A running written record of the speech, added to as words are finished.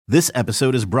This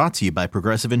episode is brought to you by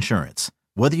Progressive Insurance.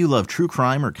 Whether you love true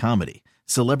crime or comedy,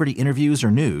 celebrity interviews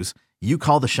or news, you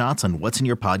call the shots on what's in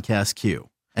your podcast queue.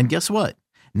 And guess what?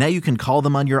 Now you can call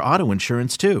them on your auto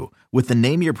insurance too with the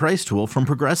Name Your Price tool from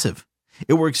Progressive.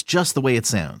 It works just the way it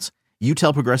sounds. You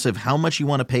tell Progressive how much you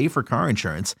want to pay for car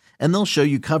insurance, and they'll show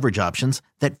you coverage options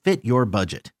that fit your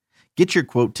budget. Get your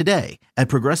quote today at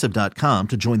Progressive.com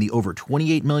to join the over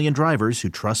 28 million drivers who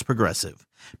trust Progressive.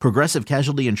 Progressive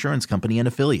Casualty Insurance Company and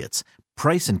Affiliates.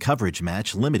 Price and coverage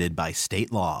match limited by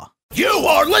state law. You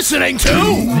are listening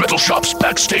to Metal Shop's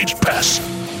Backstage Pass.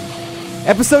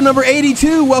 Episode number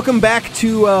 82. Welcome back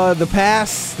to the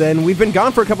past. Then we've been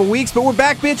gone for a couple weeks, but we're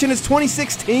back, bitch, and it's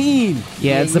 2016.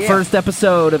 Yeah, it's the first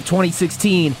episode of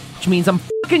 2016, which means I'm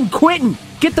fucking quitting.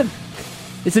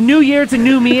 It's a new year, it's a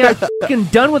new me. I'm fucking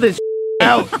done with this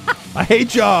Out. I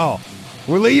hate y'all.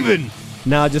 We're leaving.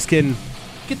 No, just kidding.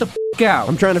 Get the fuck out.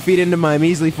 I'm trying to feed into my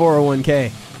measly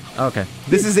 401k. Okay.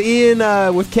 This is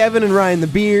Ian with Kevin and Ryan the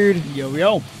Beard.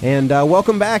 Yo. And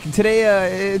welcome back.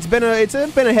 Today, it's been a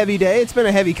heavy day. It's been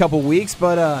a heavy couple weeks,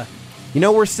 but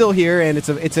we're still here, and it's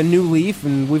a new leaf,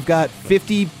 and we've got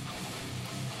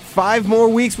 55 more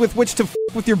weeks with which to f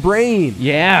with your brain.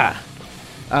 Yeah.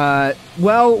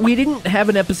 Well, we didn't have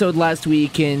an episode last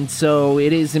week, and so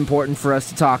it is important for us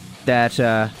to talk that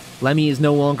Lemmy is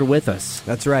no longer with us.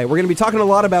 That's right. We're going to be talking a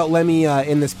lot about Lemmy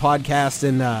in this podcast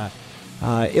and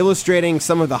illustrating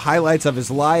some of the highlights of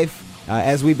his life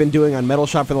as we've been doing on Metal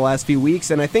Shop for the last few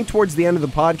weeks. And I think towards the end of the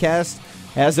podcast,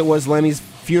 as it was Lemmy's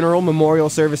funeral memorial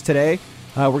service today,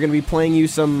 we're going to be playing you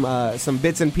some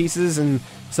bits and pieces and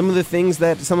some of the things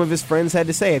that some of his friends had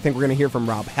to say. I think we're going to hear from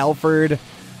Rob Halford.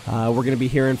 We're going to be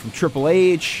hearing from Triple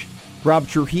H, Rob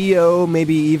Trujillo,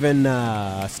 maybe even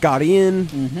Scott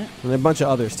Ian, and a bunch of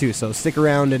others too. So stick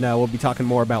around and we'll be talking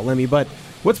more about Lemmy. But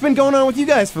what's been going on with you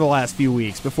guys for the last few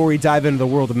weeks before we dive into the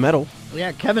world of metal?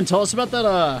 Yeah, Kevin, tell us about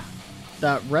that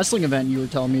wrestling event you were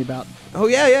telling me about. Oh,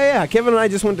 yeah. Kevin and I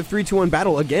just went to 3-2-1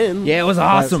 Battle again. Yeah, it was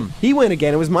awesome. He went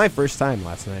again. It was my first time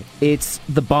last night. It's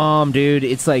the bomb, dude.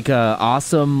 It's like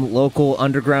awesome local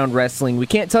underground wrestling. We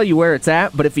can't tell you where it's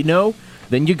at, but if you know,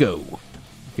 then you go.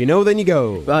 If you know, then you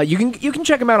go. You can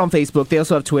check them out on Facebook. They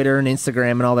also have Twitter and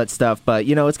Instagram and all that stuff. But,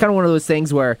 it's kind of one of those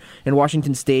things where in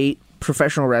Washington State,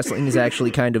 professional wrestling is actually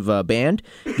kind of banned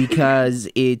because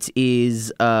it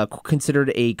is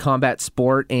considered a combat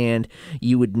sport, and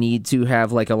you would need to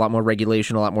have like a lot more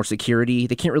regulation, a lot more security.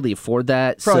 They can't really afford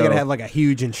that. Probably gotta have like a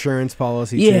huge insurance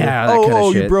policy. Yeah, too. that kind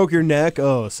of shit. You broke your neck.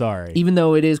 Oh, sorry. Even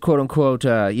though it is quote unquote,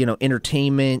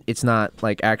 entertainment, it's not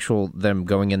like actual them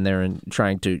going in there and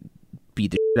trying to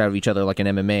beat the shit out of each other like an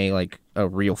MMA, like a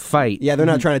real fight. Yeah, they're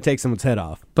not trying to take someone's head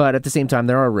off. But at the same time,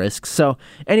 there are risks. So,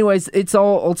 anyways, it's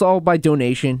all by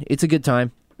donation. It's a good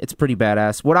time. It's pretty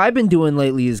badass. What I've been doing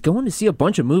lately is going to see a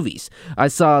bunch of movies. I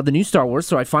saw the new Star Wars,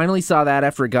 so I finally saw that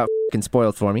after it got fucking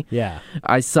spoiled for me. Yeah.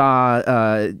 I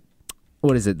saw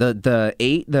what is it? The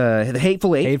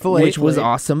Hateful Eight, which was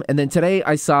awesome. And then today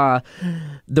I saw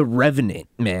The Revenant,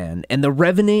 man. And The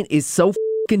Revenant is so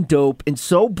fucking dope and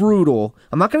so brutal.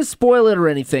 I'm not going to spoil it or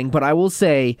anything, but I will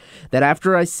say that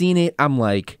after I seen it, I'm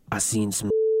like, I seen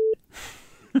some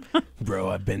Bro,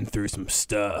 I've been through some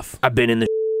stuff. I've been in the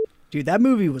Dude, that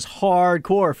movie was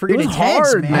hardcore. Forget It was its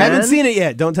heads, hard, man. I haven't seen it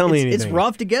yet. Don't tell me anything. It's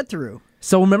rough to get through.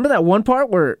 So remember that one part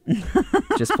where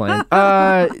just playing.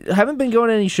 Haven't been going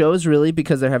to any shows really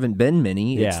because there haven't been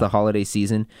many. Yeah. It's the holiday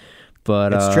season.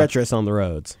 But it's treacherous on the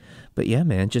roads. But yeah,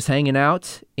 man, just hanging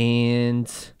out,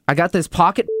 and I got this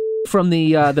pocket from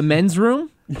the men's room.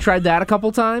 Tried that a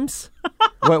couple times.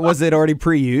 What, was it already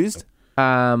pre-used?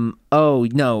 Oh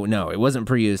no, it wasn't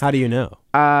pre-used. How do you know?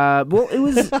 Well, it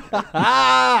was.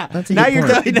 That's a Now good you're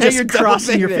point. done. Now Just you're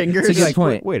crossing your fingers. That's a good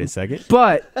point. Wait a second.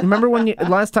 But remember when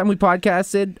last time we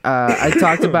podcasted, I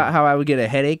talked about how I would get a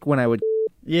headache when I would.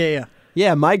 Yeah.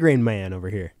 Yeah, migraine man over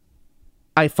here.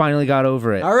 I finally got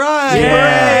over it. All right.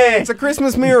 Yeah. Hooray. It's a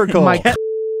Christmas miracle. My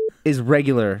is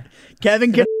regular.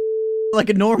 Kevin can like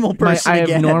a normal person I have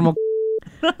again. normal.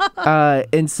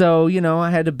 And so,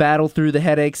 I had to battle through the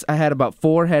headaches. I had about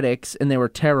 4 headaches, and they were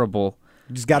terrible.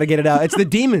 You just got to get it out. It's the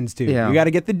demons, dude. Yeah. You got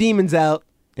to get the demons out,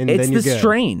 and It's then you're the good.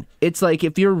 strain. It's like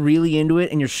if you're really into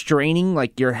it and you're straining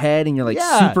like your head and you're like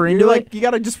super into you're it. like, you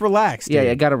got to just relax, dude.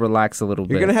 Yeah, I got to relax a little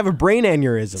bit. You're going to have a brain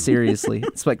aneurysm. Seriously.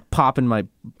 It's like popping my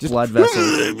blood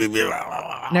vessels.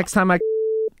 Next time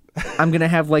I'm going to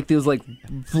have like those like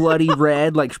bloody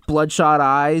red, like bloodshot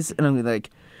eyes, and I'm gonna like...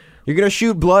 You're going to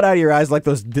shoot blood out of your eyes like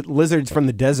those lizards from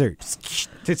the desert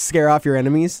to scare off your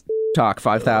enemies. Talk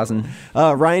 5,000.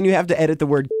 Ryan, you have to edit the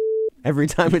word every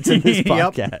time it's in this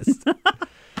podcast.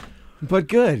 But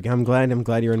good. I'm glad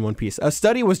you're in one piece. A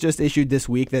study was just issued this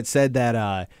week that said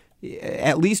that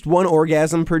at least one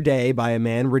orgasm per day by a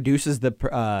man reduces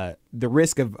the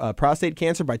risk of prostate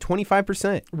cancer by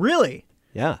 25%. Really?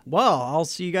 Yeah. Well, I'll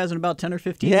see you guys in about 10 or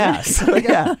 15 Yeah. minutes. So,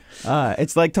 yeah.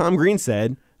 It's like Tom Green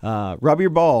said, rub your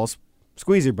balls,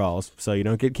 squeeze your balls so you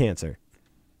don't get cancer.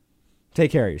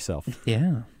 Take care of yourself.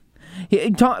 Yeah.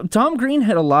 Tom Green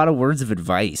had a lot of words of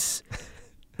advice.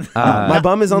 My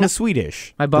bum is on the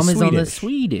Swedish. My bum The is on the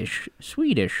Swedish.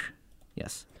 Swedish.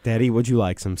 Yes. Daddy, would you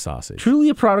like some sausage? Truly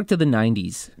a product of the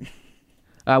 90s.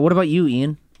 What about you,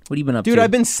 Ian? What have you been up to? Dude,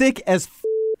 I've been sick as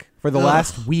for the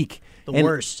last week. The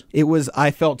worst.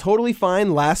 I felt totally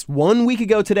fine 1 week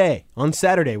ago today, on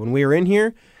Saturday, when we were in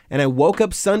here, and I woke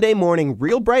up Sunday morning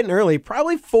real bright and early,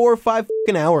 probably 4 or 5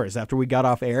 hours after we got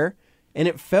off air, and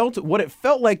what it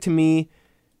felt like to me,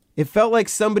 it felt like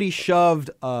somebody shoved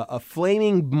a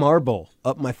flaming marble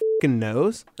up my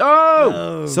nose.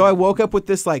 Oh! So I woke up with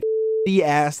this ass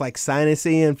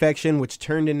sinusy infection, which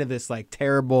turned into this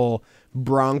terrible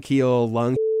bronchial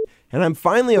lung, and I'm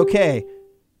finally okay.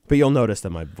 But you'll notice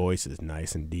that my voice is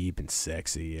nice and deep and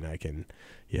sexy, and I can,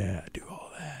 do all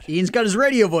that. Ian's got his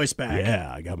radio voice back. Yeah,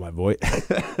 I got my voice.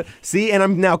 See, and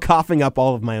I'm now coughing up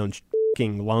all of my own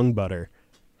lung butter.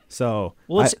 So,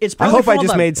 Well, it's I probably hope from I all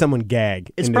just that- made someone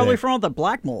gag. It's into probably it. from all the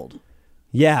black mold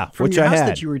from from which your I house had,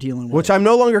 that you were dealing with. which I'm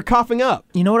no longer coughing up,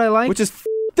 You know what I like? which is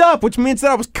f***ed up, which means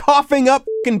that I was coughing up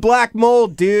black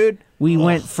mold, dude. we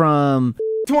went from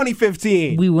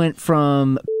 2015.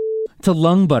 to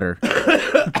lung butter.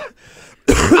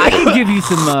 I can give you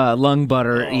some lung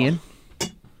butter, Ian.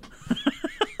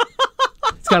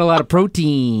 It's got a lot of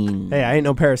protein. Hey, I ain't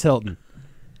no Paris Hilton.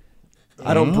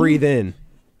 I don't breathe in.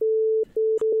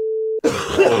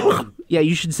 Yeah,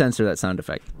 you should censor that sound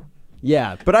effect.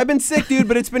 Yeah, but I've been sick, dude,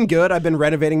 but it's been good. I've been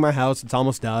renovating my house. It's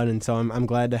almost done, and so I'm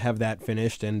glad to have that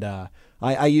finished. And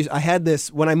I had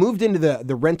this, when I moved into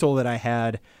the rental that I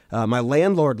had, my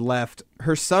landlord left.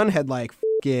 Her son had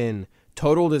fucking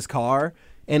totaled his car,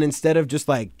 and instead of just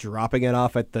dropping it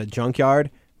off at the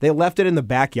junkyard, they left it in the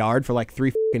backyard for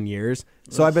 3 fucking years.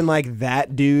 So I've been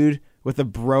that dude with a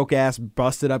broke-ass,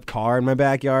 busted-up car in my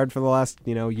backyard for the last,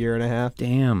 year and a half.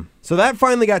 Damn. So that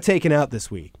finally got taken out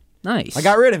this week. Nice. I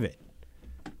got rid of it.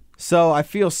 So I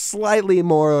feel slightly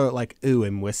more ooh,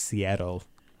 I'm with Seattle.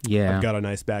 Yeah. I've got a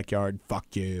nice backyard.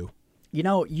 Fuck you. You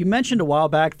know, you mentioned a while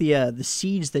back the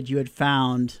seeds that you had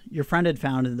found, your friend had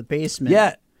found in the basement.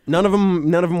 Yeah, none of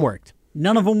them worked.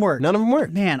 None of them worked. None of them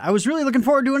worked. Man, I was really looking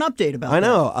forward to an update about that. I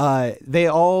know. They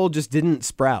all just didn't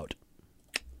sprout,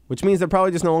 which means they're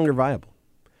probably just no longer viable.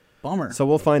 Bummer. So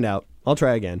we'll find out. I'll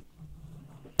try again.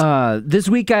 This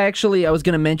week, I was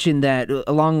going to mention that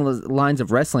along the lines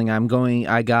of wrestling,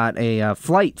 I got a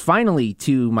flight finally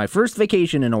to my first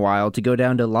vacation in a while to go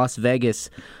down to Las Vegas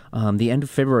the end of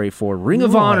February for Ring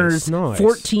of Honor's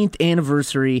 14th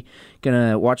anniversary.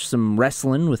 Gonna watch some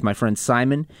wrestling with my friend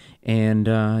Simon, and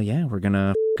we're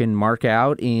gonna fucking mark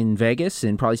out in Vegas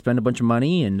and probably spend a bunch of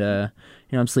money. And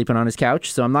I'm sleeping on his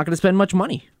couch, so I'm not gonna spend much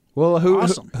money. Well,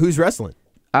 Awesome. who's wrestling?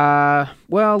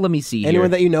 Well, let me see. Anyone here.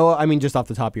 that you know? I mean, just off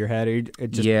the top of your head.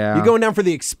 Yeah. You're going down for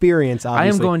the experience,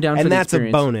 obviously. going down for the and that's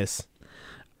experience. a bonus.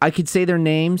 I could say their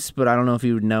names, but I don't know if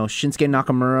you would know. Shinsuke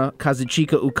Nakamura,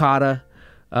 Kazuchika Okada,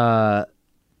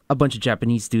 a bunch of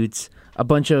Japanese dudes, a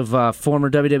bunch of former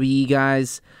WWE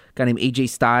guys, a guy named AJ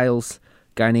Styles,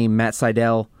 a guy named Matt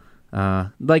Sydal.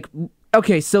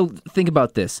 Okay, so think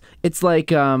about this. It's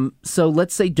so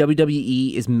let's say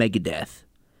WWE is Megadeth.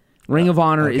 Ring of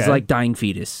Honor is okay. like Dying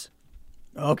Fetus.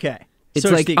 Okay. It's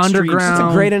So like the extremes. underground.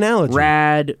 That's a great analogy.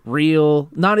 Rad, real,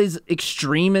 not as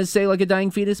extreme as say like a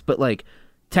Dying Fetus, but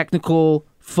technical,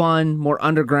 fun, more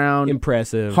underground,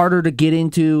 Impressive. harder to get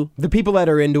into. The people that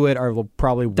are into it are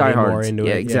probably way more Diehards. into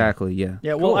Yeah, it. exactly. Yeah.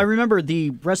 Yeah, well, I remember the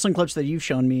wrestling clips that you've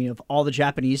shown me of all the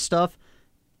Japanese stuff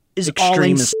is all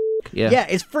Extreme ins- as yeah. Yeah,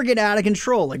 it's friggin' out of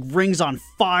control. Rings on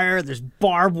fire, there's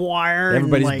barbed wire.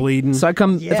 Everybody's and, bleeding. So if I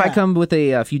Yeah. come with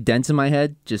a few dents in my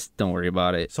head, just don't worry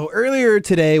about it. So earlier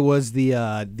today was the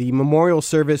memorial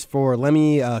service for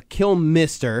Lemmy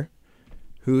Kilmister,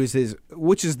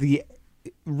 which is the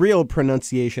real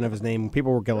pronunciation of his name.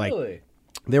 People were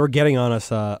they were getting on us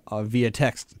via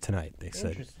text tonight. They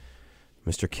said,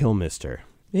 "Mr. Kilmister."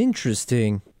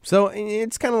 Interesting. So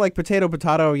it's kind of like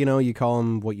potato. You call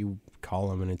him what you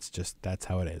call him, and it's just that's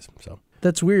how it is. So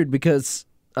That's weird because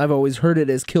I've always heard it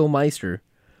as Killmeister.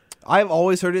 I've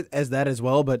always heard it as that as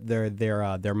well. But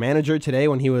their manager today,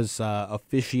 when he was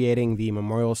officiating the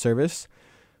memorial service,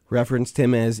 referenced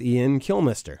him as Ian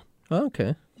Kilmister.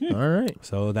 Okay. All right.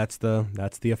 So that's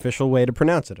the official way to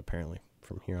pronounce it, apparently,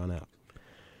 from here on out.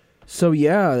 So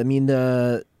yeah, I mean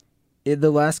the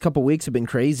last couple weeks have been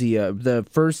crazy. The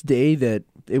first day that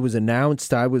it was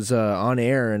announced, I was on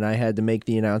air and I had to make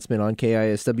the announcement on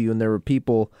KISW, and there were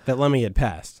people That Lemmy had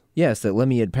passed. Yes, that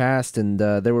Lemmy had passed, and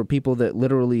there were people that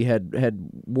literally had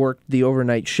worked the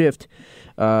overnight shift,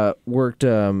 worked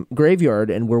graveyard,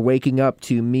 and were waking up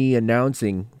to me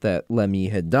announcing that Lemmy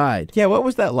had died. Yeah, what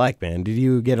was that like, man? Did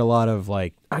you get a lot of,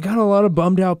 like... I got a lot of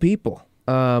bummed out people,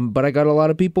 but I got a lot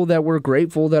of people that were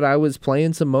grateful that I was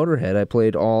playing some Motorhead. I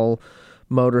played all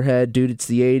Motorhead, Dude, It's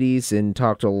the 80s, and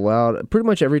talked a lot. Pretty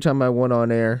much every time I went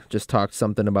on air, just talked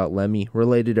something about Lemmy,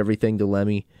 related everything to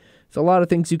Lemmy. There's a lot of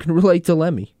things you can relate to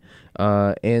Lemmy.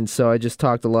 And so I just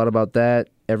talked a lot about that.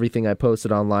 Everything I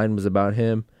posted online was about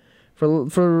him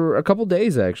for a couple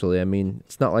days, actually. I mean,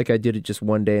 it's not like I did it just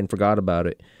one day and forgot about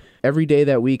it. Every day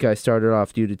that week, I started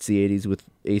off Dude, It's the 80s with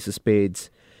Ace of Spades.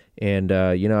 And,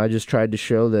 I just tried to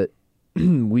show that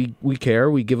we care,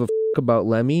 we give a about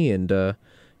Lemmy, and,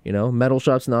 Metal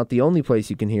Shop's not the only place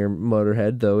you can hear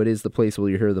Motorhead, though it is the place where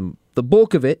you hear the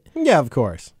bulk of it. Yeah, of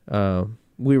course.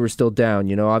 We were still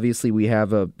down. Obviously we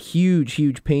have a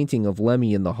huge painting of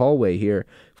Lemmy in the hallway here,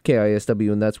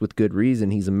 KISW, and that's with good reason.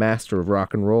 He's a master of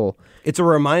rock and roll. It's a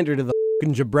reminder to the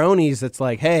fucking jabronis that's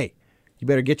like, hey, you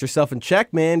better get yourself in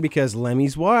check, man, because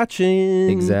Lemmy's watching.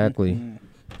 Exactly.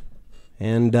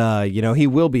 And, he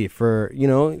will be for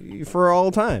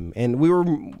all time. And we were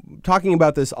talking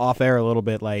about this off air a little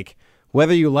bit, like,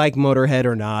 whether you like Motorhead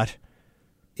or not,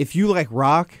 if you like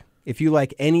rock, if you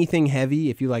like anything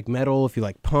heavy, if you like metal, if you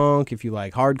like punk, if you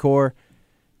like hardcore,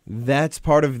 that's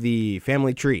part of the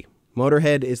family tree.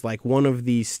 Motorhead is like one of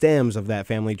the stems of that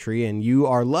family tree, and you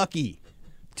are lucky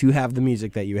to have the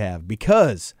music that you have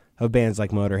because of bands like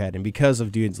Motorhead and because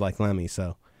of dudes like Lemmy.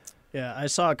 So, yeah, I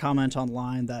saw a comment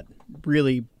online that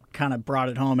really kind of brought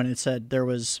it home, and it said there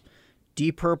was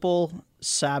Deep Purple,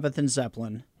 Sabbath, and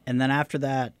Zeppelin, and then after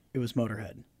that, it was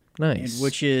Motorhead. Nice.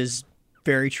 Which is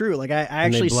very true. Like, I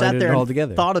actually sat there and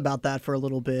together. thought about that for a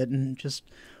little bit, and just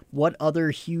what other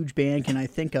huge band can I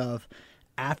think of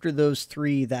after those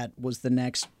three that was the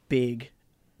next big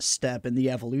step in the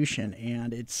evolution?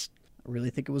 And I really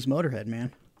think it was Motorhead,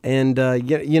 man. And,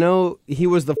 he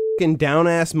was the fucking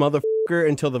down-ass motherfucker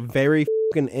until the very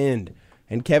fucking end.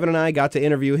 And Kevin and I got to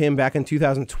interview him back in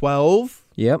 2012.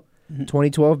 Yep.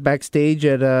 2012 backstage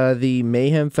at the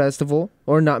Mayhem Festival.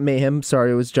 Or not Mayhem,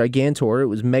 sorry, it was Gigantor. It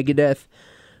was Megadeth,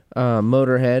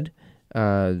 Motorhead,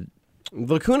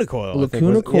 Lacuna Coil.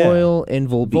 Lacuna Coil, and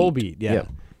Volbeat. Volbeat, yeah. Yep.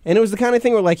 And it was the kind of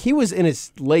thing where, like, he was in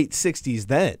his late 60s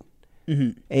then.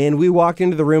 Mm-hmm. And we walked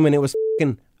into the room and it was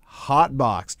fucking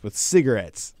hotboxed with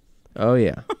cigarettes. Oh,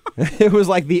 yeah. It was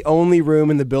like the only room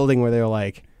in the building where they were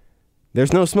like,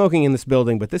 there's no smoking in this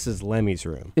building, but this is Lemmy's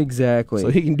room. Exactly. So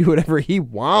he can do whatever he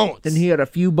wants. And he had a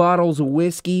few bottles of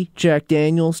whiskey, Jack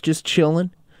Daniels, just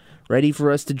chilling, ready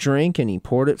for us to drink, and he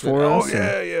poured it for us. Oh,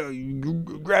 yeah. You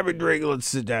grab a drink, let's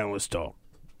sit down, let's talk.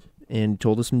 And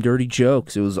told us some dirty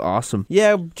jokes. It was awesome.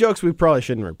 Yeah, jokes we probably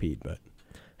shouldn't repeat, but...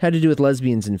 Had to do with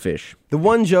lesbians and fish. The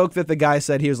one joke that the guy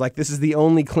said, he was like, this is the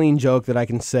only clean joke that I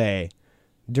can say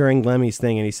during Lemmy's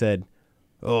thing, and he said,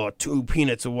 oh, 2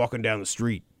 peanuts are walking down the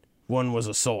street. One was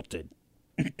assaulted.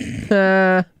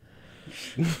 That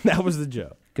was the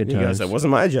joke. Good times. He goes, that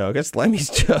wasn't my joke. That's Lemmy's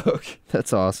joke.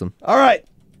 That's awesome. All right.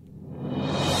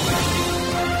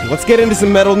 Let's get into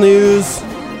some metal news.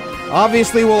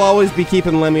 Obviously, we'll always be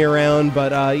keeping Lemmy around,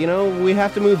 but, we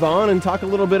have to move on and talk a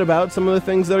little bit about some of the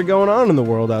things that are going on in the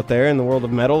world out there, in the world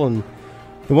of metal, and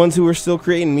the ones who are still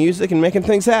creating music and making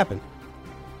things happen.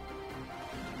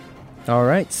 All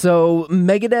right, so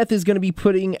Megadeth is going to be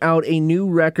putting out a new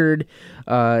record.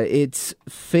 It's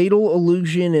Fatal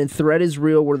Illusion and Threat is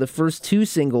Real were the first 2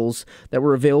 singles that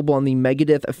were available on the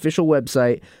Megadeth official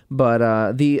website, but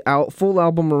the full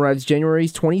album arrives January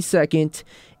 22nd,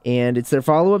 and it's their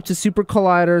follow-up to Super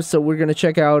Collider, so we're going to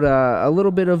check out a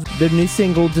little bit of the new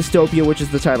single, Dystopia, which is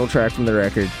the title track from the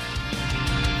record.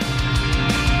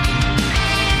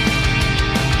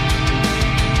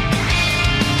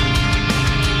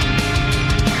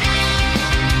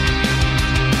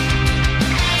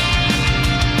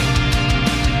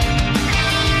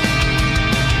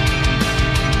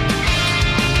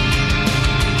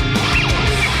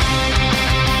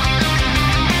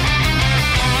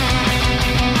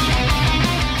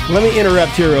 Let me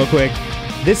interrupt here real quick.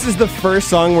 This is the first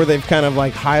song where they've kind of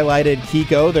like highlighted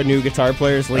Kiko, their new guitar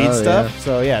player's lead stuff. Yeah.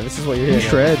 So yeah, this is what you're hearing. He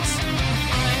shreds.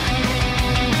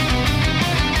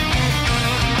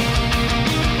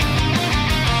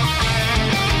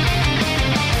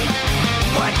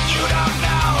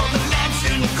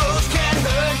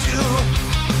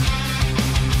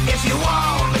 If you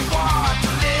only want to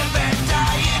live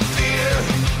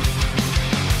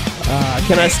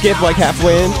Can I skip like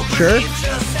halfway in? Sure.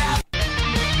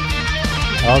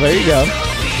 Oh, there you go.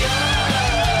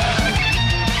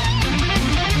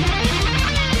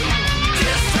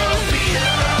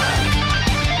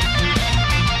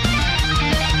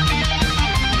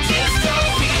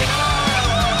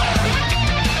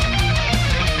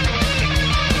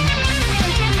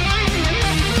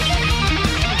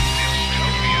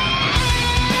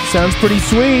 Sounds pretty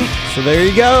sweet. So there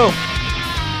you go.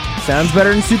 Sounds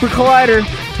better than Super Collider.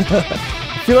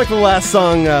 I feel like the last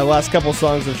couple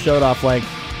songs have showed off like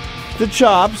the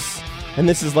chops, and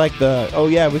this is like the, oh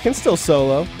yeah, we can still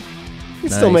solo. We can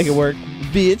still Nice. make it work,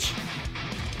 bitch.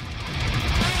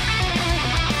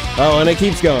 Oh, and it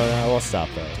keeps going. We'll stop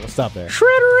there.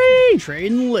 Shreddery!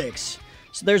 Trading licks.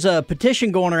 So there's a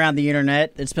petition going around the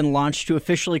internet that's been launched to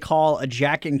officially call a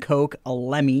Jack and Coke a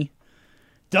Lemmy.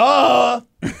 Duh!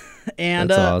 And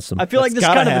That's awesome. I feel like That's this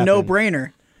is kind gotta of a happen.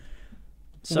 no-brainer.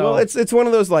 So Well, it's one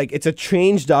of those, like, it's a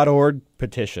change.org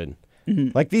petition.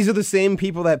 Like, these are the same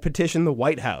people that petition the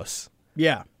White House.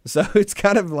 yeah, So it's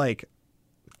kind of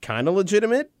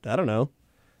legitimate. I don't know.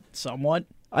 somewhat.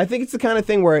 I think it's the kind of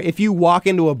thing where if you walk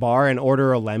into a bar and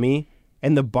order a Lemmy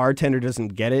and the bartender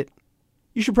doesn't get it,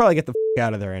 you should probably get the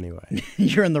out of there anyway.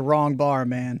 You're in the wrong bar,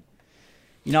 man.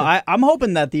 You know, I'm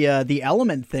hoping that the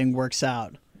Element thing works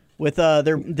out. With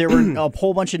there were a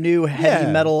whole bunch of new heavy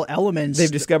Yeah. metal elements.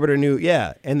 They've discovered a new,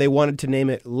 and they wanted to name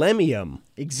it Lemmium.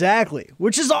 Exactly,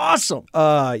 which is awesome.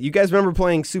 You guys remember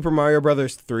playing Super Mario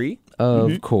Brothers 3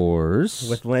 Of course.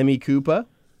 with Lemmy Koopa?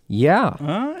 Yeah.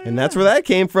 And that's where that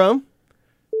came from.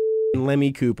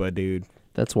 Lemmy Koopa, dude.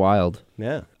 That's wild.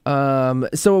 Yeah.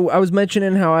 So I was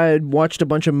mentioning how I had watched a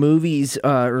bunch of movies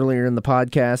earlier in the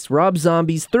podcast. Rob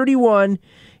Zombie's 31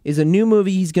 is a new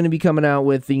movie he's going to be coming out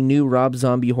with, the new Rob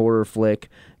Zombie horror flick.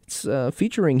 It's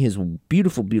featuring his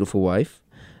beautiful, beautiful wife.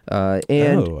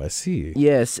 And I see.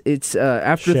 yes, it's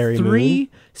after Sherry 3 Moon?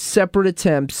 separate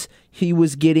attempts, he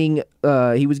was getting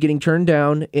turned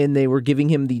down, and they were giving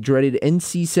him the dreaded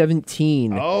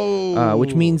NC-17. Oh.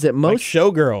 Which means that Like most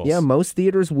Showgirls. yeah, most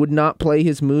theaters would not play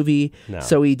his movie. No.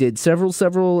 So he did several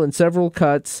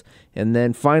cuts, and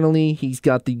then finally he's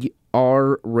got the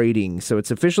R rating. So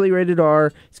it's officially rated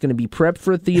R. It's going to be prepped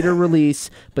for a theater release.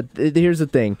 But here's the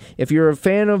thing: if you're a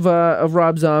fan of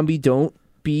Rob Zombie, don't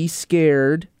be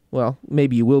scared. Well,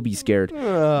 maybe you will be scared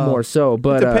more so,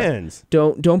 but depends.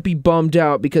 Don't be bummed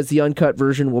out because the uncut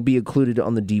version will be included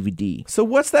on the DVD. So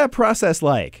what's that process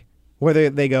like? Where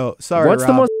they go, sorry, What's the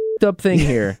Rob, most up thing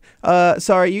here?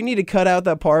 sorry, you need to cut out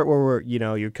that part where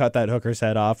you cut that hooker's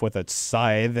head off with a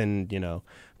scythe and,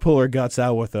 pull her guts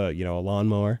out with a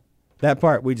lawnmower. That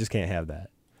part, we just can't have that.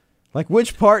 Like,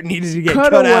 which part needs to get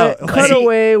cut out? Cut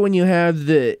away when you have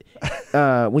the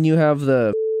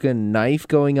fucking knife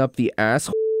going up the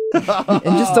asshole,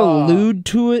 and just allude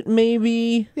to it,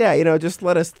 maybe. Yeah, just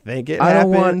let us think it I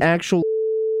happened. don't want actual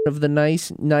of the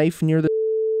knife near the.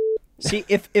 See,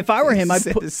 if I were him, I'd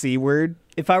Say put the C word.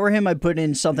 if I were him, I'd put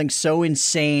in something so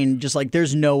insane, just like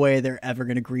there's no way they're ever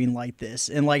gonna greenlight this,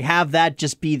 and like have that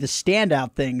just be the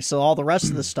standout thing, so all the rest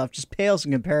of the stuff just pales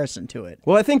in comparison to it.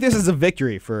 Well, I think this is a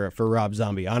victory for Rob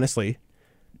Zombie, honestly,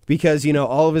 because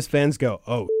all of his fans go,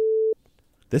 "Oh,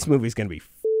 this movie's gonna be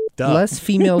f***ed up." Less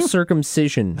female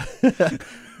circumcision,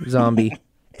 zombie.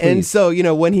 And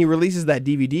so, when he releases that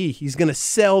DVD, he's gonna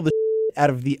sell the out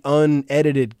of the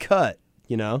unedited cut.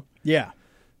 Yeah.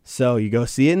 So you go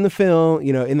see it in the film,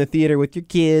 in the theater with your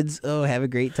kids. Oh, have a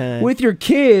great time. With your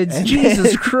kids,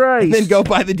 Jesus Christ. And then go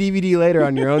buy the DVD later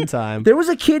on your own time. There was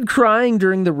a kid crying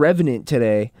during The Revenant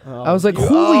today. I was like,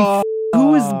 holy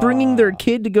who is bringing their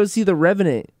kid to go see The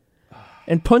Revenant?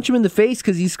 And punch him in the face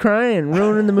because he's crying,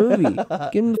 ruining the movie.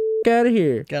 Get him the out of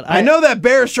here. God, I know that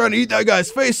bear's trying to eat that guy's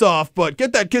face off, but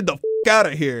get that kid the out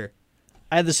of here.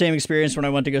 I had the same experience when I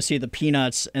went to go see the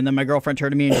Peanuts, and then my girlfriend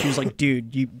turned to me and she was like,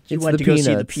 "Dude, you It's went the to go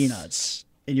see the Peanuts. Peanuts,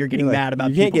 and you're getting You're like, mad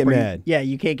about you can't people get bringing-" mad. Yeah,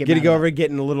 you can't get Get to mad. go about over and get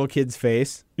in a little kid's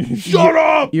face. Shut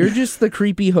up! You're just the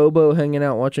creepy hobo hanging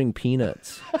out watching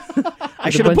Peanuts. I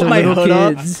should have bunch put of my little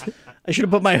hood kids. up. I should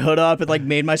have put my hood up and like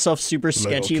made myself super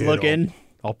sketchy kid, looking.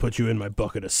 I'll put you in my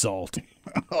bucket of salt.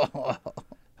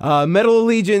 Metal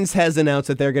Allegiance has announced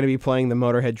that they're going to be playing the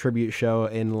Motorhead tribute show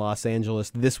in Los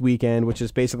Angeles this weekend, which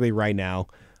is basically right now.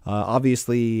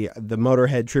 Obviously, the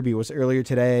Motorhead tribute was earlier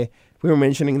today. We were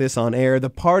mentioning this on air. The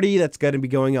party that's going to be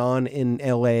going on in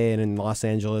LA and in Los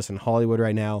Angeles and Hollywood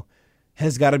right now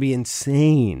has got to be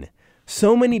insane.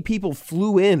 So many people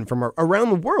flew in from around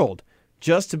the world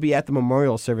just to be at the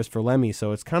memorial service for Lemmy,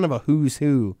 so it's kind of a who's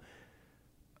who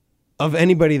of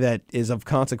anybody that is of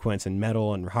consequence in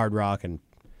metal and hard rock and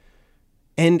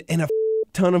a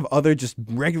ton of other just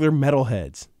regular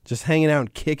metalheads just hanging out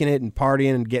and kicking it and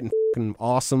partying and getting fucking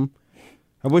awesome.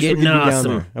 I wish we could be down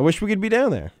there. I wish we could be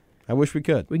down there. I wish we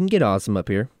could. We can get awesome up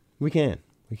here. We can.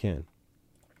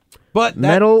 But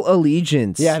Metal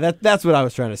Allegiance. Yeah, that's what I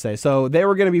was trying to say. So they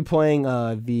were going to be playing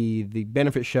the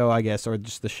benefit show, I guess, or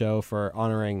just the show for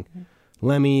honoring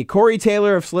Lemmy. Corey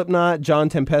Taylor of Slipknot, John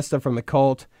Tempesta from The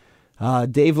Cult,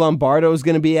 Dave Lombardo is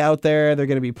going to be out there. They're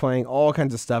going to be playing all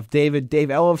kinds of stuff. Dave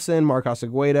Ellefson, Mark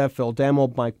Osegueda, Phil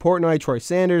Demmel, Mike Portnoy, Troy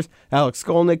Sanders, Alex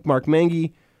Skolnick, Mark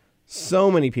Mengi.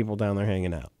 So many people down there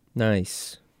hanging out.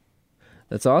 Nice.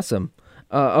 That's awesome.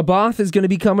 Abath is going to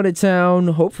be coming to town,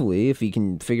 hopefully, if he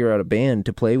can figure out a band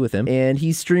to play with him. And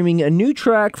he's streaming a new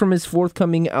track from his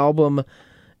forthcoming album,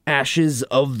 Ashes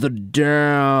of the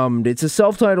Damned. It's a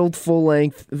self-titled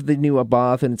full-length of the new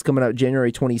Abath, and it's coming out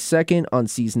January 22nd on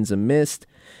Seasons of Mist.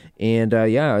 And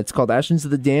yeah, it's called Ashes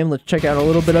of the Damned. Let's check out a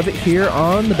little bit of it here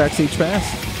on the Backstage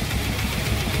Pass.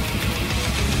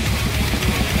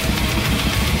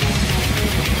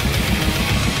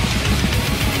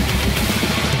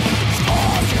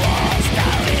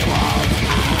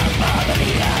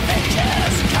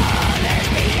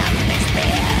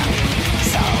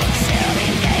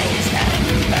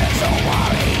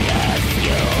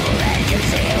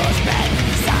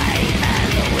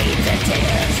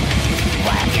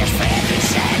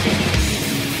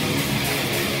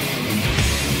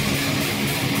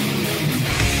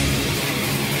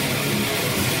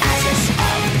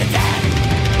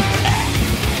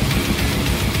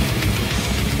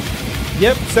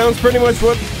 Yep, sounds pretty much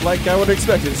what I would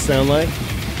expect it to sound like.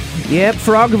 Yep,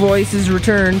 Frog Voice is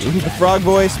returned. The Frog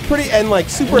Voice, pretty and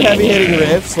super heavy hitting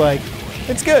riffs.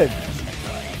 It's good.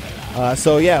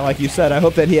 So yeah, like you said, I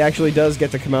hope that he actually does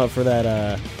get to come out for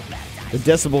that the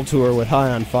Decibel tour with High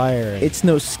on Fire. It's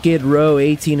no Skid Row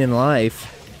 18 in Life.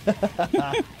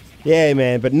 Yeah,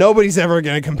 man, but nobody's ever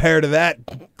going to compare to that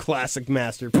classic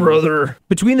masterpiece. Brother.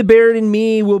 Between the Barrett and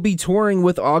Me, we'll be touring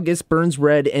with August Burns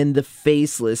Red and The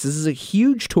Faceless. This is a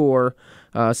huge tour.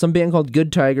 Some band called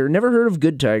Good Tiger. Never heard of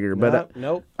Good Tiger, but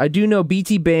nope. I do know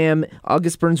BT Bam,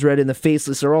 August Burns Red, and The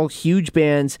Faceless are all huge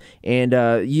bands. And,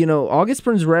 August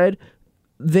Burns Red,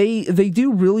 they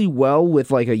do really well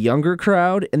with a younger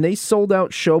crowd, and they sold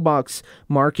out Showbox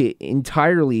Market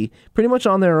entirely, pretty much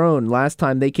on their own last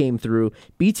time they came through.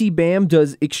 BT Bam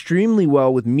does extremely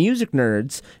well with music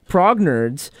nerds, prog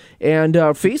nerds, and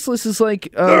Faceless is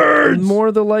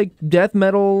more the death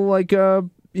metal,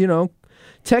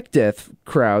 tech death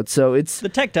crowd. So it's the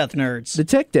tech death nerds. The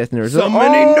tech death nerds. So All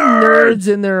many nerds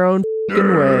in their own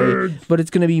way, but it's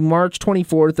going to be March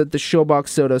 24th at the Showbox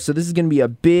Soda, so this is going to be a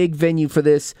big venue for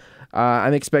this.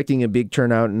 I'm expecting a big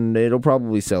turnout, and it'll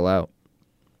probably sell out.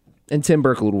 And Tim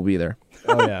Berkle will be there.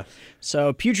 Oh, yeah.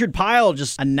 So Putrid Pile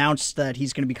just announced that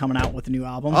he's going to be coming out with a new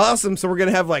album. Awesome, so we're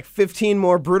going to have 15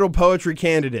 more Brutal Poetry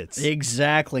candidates.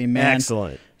 Exactly, man.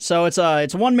 Excellent. So it's a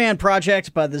one-man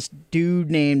project by this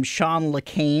dude named Sean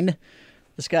LeCane.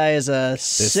 This guy is a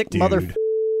sick mother.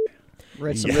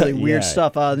 Writes some really weird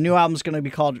stuff. The new album's going to be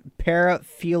called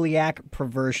Paraphiliac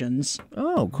Perversions.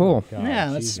 Oh, cool. God, yeah,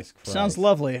 that sounds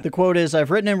lovely. The quote is, "I've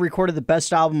written and recorded the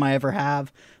best album I ever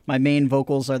have. My main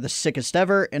vocals are the sickest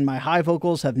ever, and my high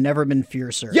vocals have never been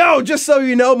fiercer." Yo, just so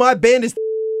you know, my band is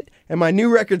and my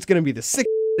new record's going to be the sickest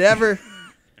ever.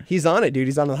 He's on it, dude.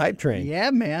 He's on the hype train.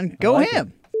 Yeah, man. Go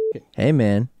him. Hey,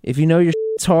 man, if you know your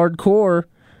shit's hardcore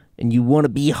and you want to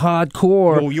be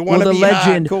hardcore, the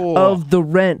legend hardcore of The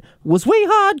Rent was way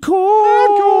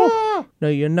hardcore. No,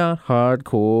 you're not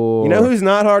hardcore. You know who's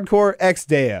not hardcore?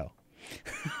 Ex-Deo.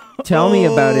 Tell me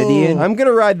about it, Ian. I'm going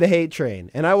to ride the hate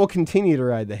train, and I will continue to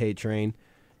ride the hate train.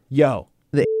 Yo.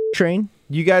 The train?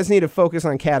 You guys need to focus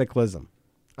on Cataclysm.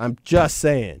 I'm just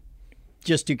saying.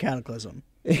 Just do Cataclysm.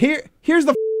 Here's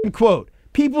the quote.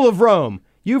 "People of Rome,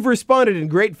 you've responded in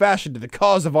great fashion to the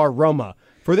cause of our Roma.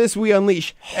 For this we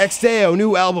unleash Ex-Deo,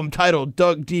 new album titled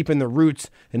Dug Deep in the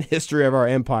Roots and History of Our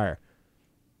Empire."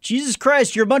 Jesus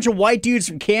Christ, you're a bunch of white dudes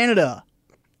from Canada.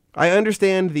 I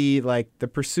understand the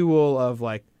pursual of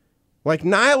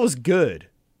Nile is good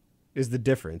is the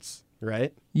difference,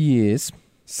 right? Yes.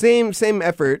 Same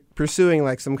effort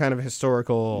pursuing some kind of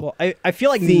historical I feel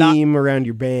like theme around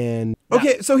your band.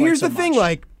 Okay, so here's the thing,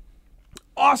 much.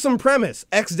 Awesome premise.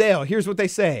 Ex-Deo, here's what they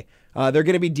say. They're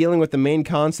going to be dealing with the main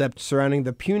concept surrounding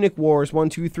the Punic Wars 1,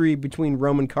 2, 3 between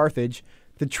Rome and Carthage.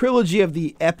 The trilogy of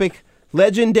the epic,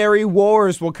 legendary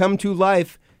wars will come to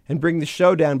life and bring the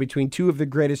showdown between two of the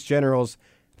greatest generals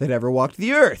that ever walked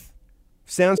the earth.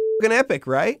 Sounds fucking epic,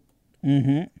 right?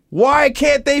 Mm-hmm. Why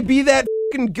can't they be that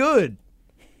fucking good?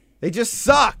 They just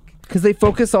suck. Because they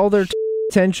focus all their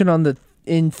attention on the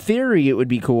in theory it would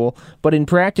be cool, but in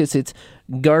practice it's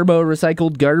Garbo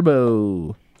recycled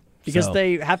Garbo. Because So-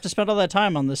 they have to spend all that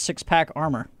time on the 6-pack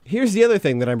armor. Here's the other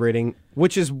thing that I'm reading,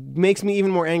 which makes me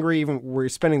even more angry even when we're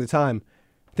spending the time.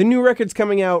 The new record's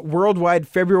coming out worldwide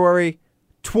February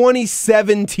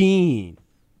 2017.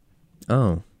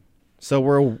 Oh. So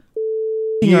we're Our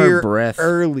year breath.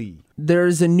 early.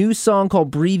 There's a new song called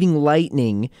Breathing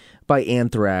Lightning by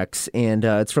Anthrax, and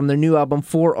it's from their new album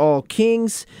For All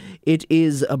Kings. It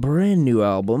is a brand new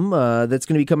album that's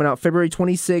going to be coming out February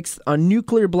 26th on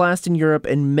Nuclear Blast in Europe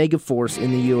and Megaforce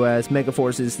in the US.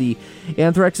 Megaforce is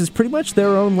Anthrax is pretty much their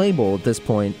own label at this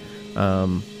point.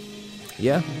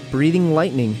 Yeah, Breathing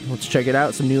Lightning. Let's check it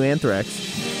out. Some new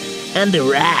Anthrax. And the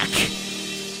Rack.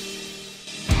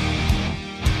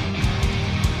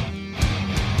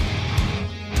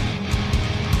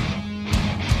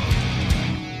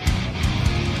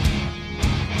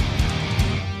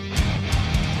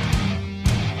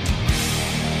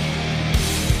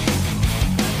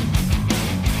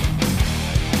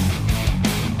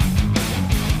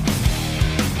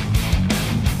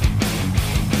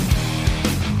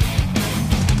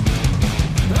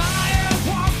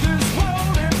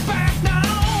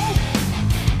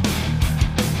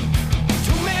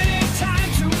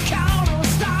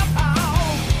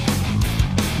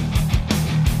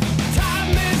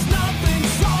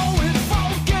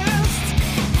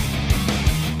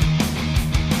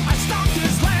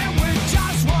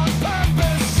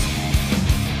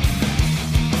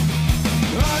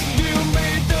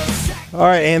 All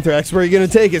right, Anthrax, where are you going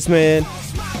to take us, man?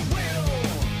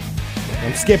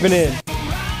 I'm skipping in.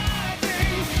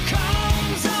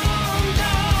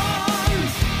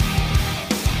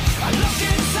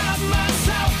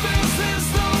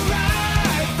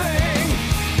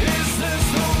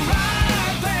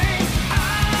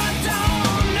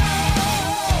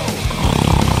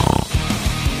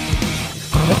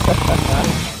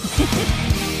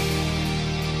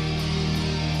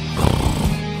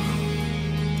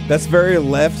 That's very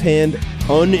left-hand,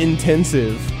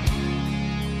 unintensive.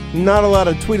 Not a lot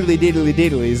of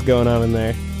twiddly-diddly-diddlies going on in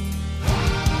there.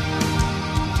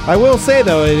 I will say,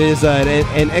 though, it is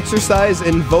an exercise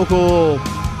in vocal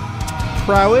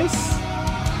prowess.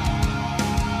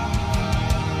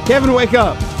 Kevin, wake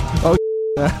up. Oh,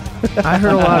 I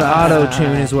heard a lot of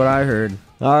auto-tune is what I heard.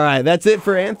 all right. That's it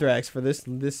for Anthrax for this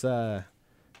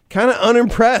kind of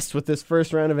unimpressed with this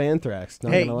first round of Anthrax.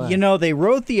 Not Hey, gonna lie. you know, they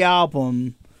wrote the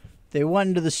album, they went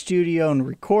into the studio and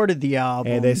recorded the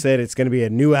album. And they said it's going to be a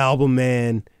new album,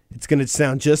 man. It's going to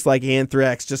sound just like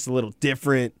Anthrax, just a little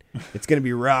different. It's going to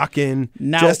be rocking,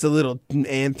 Now- just a little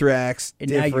Anthrax and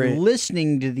now you're different.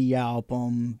 listening to the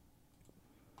album.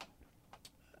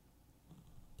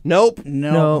 Nope.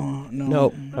 No.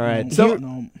 Nope. All right. So,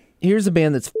 So Here's a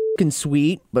band that's fucking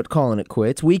sweet, but calling it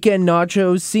quits. Weekend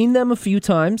Nachos, seen them a few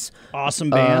times.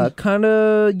 awesome band. Kind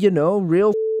of,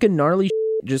 real fucking gnarly shit.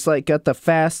 Just like got the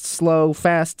fast, slow,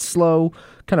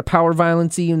 kind of power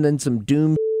violence-y, and then some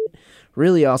doom shit.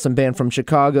 Really awesome band from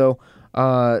Chicago.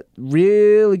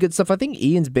 Really good stuff. I think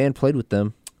Ian's band played with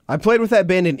them. I played with that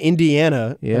band in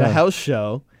Indiana at Yeah. a house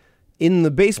show in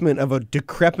the basement of a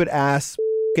decrepit-ass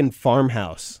fucking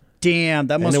farmhouse. Damn,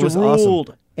 that And must it was have awesome.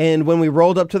 ruled. And when we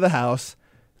rolled up to the house,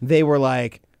 they were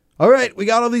like, all right, we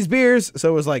got all these beers. So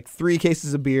it was like 3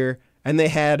 cases of beer, and they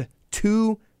had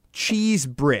 2 cheese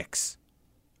bricks.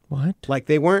 What? Like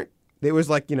there was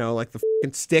like, like the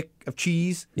fucking stick of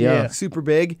cheese. Yeah. Like, super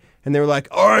big. And they were like,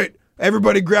 all right,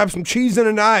 everybody grab some cheese and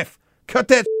a knife. Cut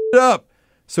that shit up.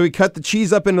 So we cut the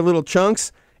cheese up into little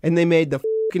chunks, and they made the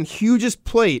fucking hugest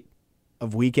plate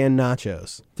of Weekend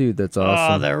Nachos. Dude, that's Oh,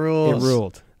 awesome. that rules. It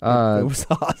ruled. It was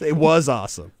awesome. It was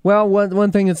awesome. Well,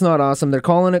 one thing that's not awesome, they're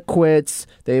calling it quits.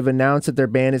 They've announced that their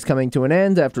band is coming to an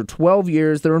end after 12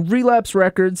 years. They're on Relapse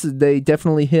Records. They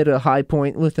definitely hit a high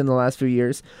point within the last few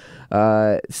years.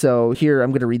 So here,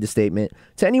 I'm going to read the statement.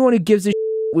 To anyone who gives a shit,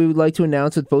 we would like to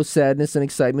announce with both sadness and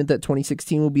excitement that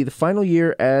 2016 will be the final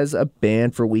year as a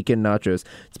band for Weekend Nachos.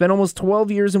 It's been almost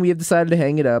 12 years and we have decided to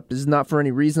hang it up. This is not for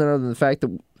any reason other than the fact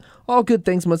that all good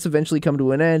things must eventually come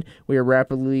to an end. We are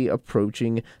rapidly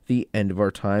approaching the end of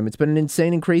our time. It's been an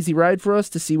insane and crazy ride for us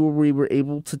to see where we were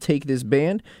able to take this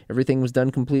band. Everything was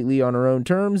done completely on our own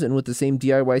terms and with the same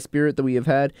DIY spirit that we have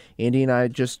had. Andy and I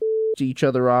just each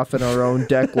other off in our own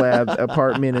deck lab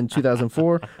apartment in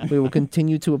 2004. We will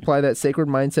continue to apply that sacred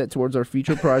mindset towards our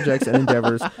future projects and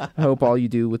endeavors. I hope all you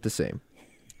do with the same.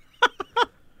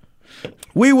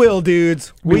 We will,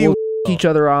 dudes. We will each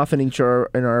other off in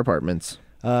our apartments.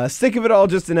 Sick of It All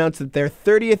just announced that their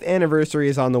 30th anniversary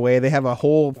is on the way. They have a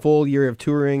whole full year of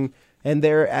touring, and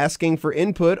they're asking for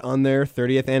input on their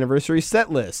 30th anniversary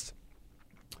set list.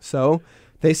 So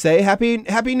they say, Happy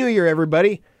New Year,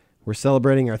 everybody. We're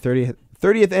celebrating our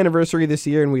 30th anniversary this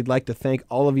year, and we'd like to thank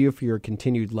all of you for your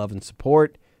continued love and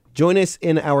support. Join us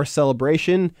in our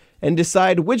celebration and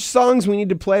decide which songs we need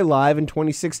to play live in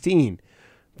 2016.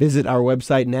 Visit our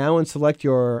website now and select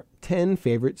your 10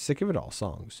 favorite Sick of It All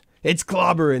songs. It's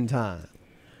clobbering time.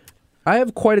 I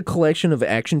have quite a collection of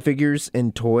action figures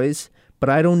and toys, but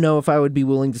I don't know if I would be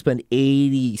willing to spend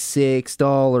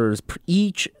 $86 per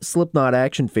each Slipknot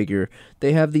action figure.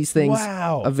 They have these things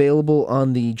available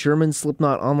on the German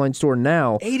Slipknot online store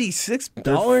now. $86?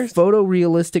 Their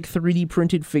photorealistic 3D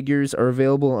printed figures are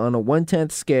available on a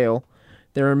 1/10 scale.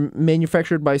 They're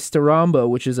manufactured by Staromba,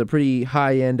 which is a pretty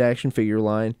high-end action figure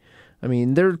line. I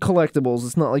mean, they're collectibles.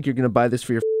 It's not like you're going to buy this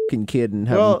for your fucking kid and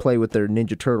have them play with their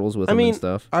Ninja Turtles with them and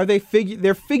stuff. Are they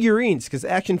they're figurines? Because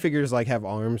action figures like have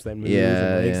arms that move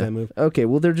and legs that move. Okay,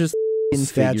 well, they're just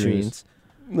figurines.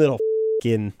 Little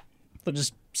fucking. They'll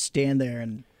just stand there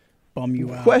and bum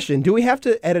you out. Question: do we have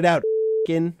to edit out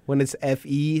when it's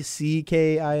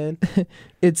FECKIN?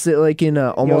 It's like in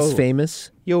Almost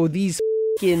Famous. Yo, these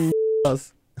fucking.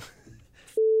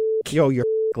 Yo, you're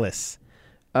f***less.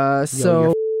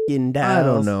 So I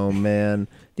don't know, man.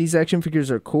 These action figures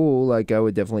are cool. Like, I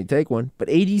would definitely take one. But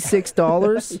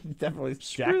 $86? Definitely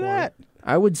Screw that.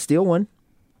 I would steal one.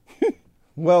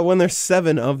 Well, when there's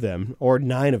 7 of them or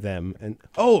 9 of them, and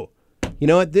you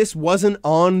know what? This wasn't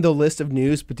on the list of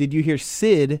news, but did you hear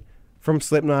Sid from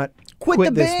Slipknot quit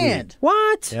the this band? Week?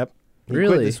 What? Yep. He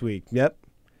Really? quit this week. Yep.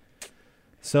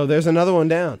 So there's another one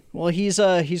down. Well, he's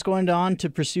going on to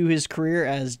pursue his career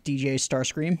as DJ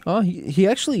Starscream. Oh, he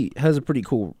actually has a pretty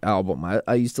cool album.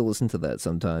 I used to listen to that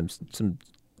sometimes. Some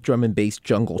drum and bass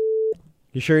jungle.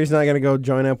 You sure he's not going to go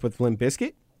join up with Limp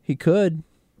Bizkit? He could.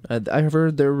 I've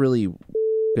heard they're really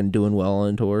doing well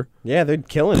on tour. Yeah, they're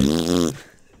killing it.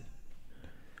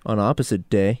 On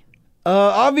Opposite Day.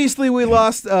 Obviously, we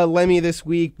lost Lemmy this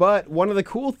week, but one of the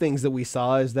cool things that we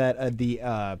saw is that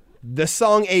the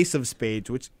song Ace of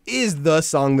Spades, which is the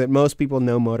song that most people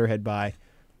know Motorhead by,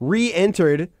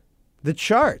 re-entered the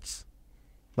charts.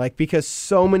 Like, because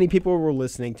so many people were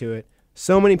listening to it,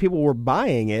 so many people were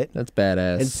buying it. That's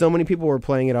badass. And so many people were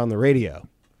playing it on the radio.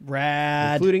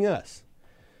 Rad. Including us.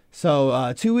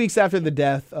 So 2 weeks after the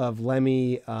death of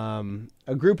Lemmy,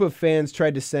 a group of fans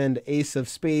tried to send Ace of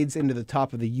Spades into the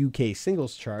top of the UK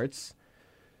singles charts.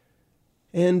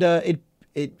 And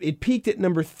it peaked at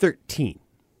number 13.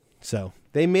 So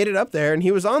they made it up there, and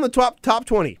he was on the top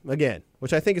 20 again,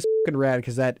 which I think is fucking rad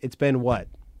because it's been,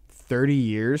 30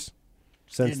 years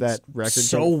since that record?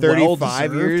 So 35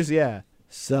 well-deserved. years, yeah.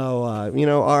 So,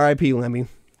 R.I.P. Lemmy.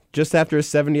 Just after his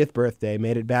 70th birthday,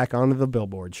 made it back onto the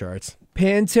Billboard charts.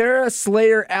 Pantera,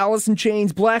 Slayer, Alice in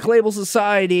Chains, Black Label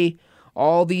Society.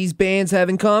 All these bands have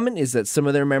in common is that some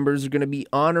of their members are going to be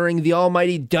honoring the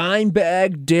almighty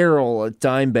Dimebag Darrell at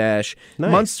Dime Bash.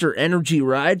 Nice. Monster Energy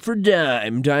Ride for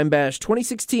Dime. Dime Bash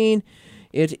 2016.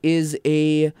 It is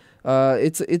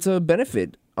it's a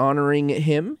benefit honoring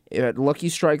him at Lucky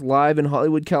Strike Live in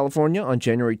Hollywood, California on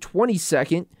January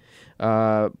 22nd.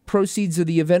 Proceeds of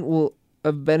the event will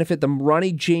benefit the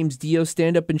Ronnie James Dio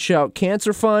Stand Up and Shout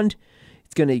Cancer Fund.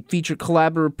 It's going to feature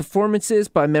collaborative performances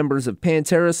by members of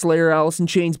Pantera, Slayer, Alice in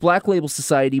Chains, Black Label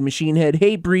Society, Machine Head,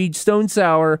 Hatebreed, Stone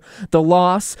Sour, The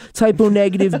Loss, Typo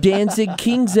Negative, Danzig,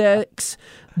 King's X,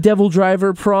 Devil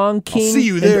Driver, Prong, King, see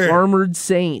you there. and Armored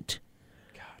Saint.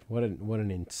 What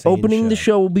an insane Opening the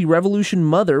show will be Revolution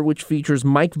Mother, which features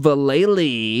Mike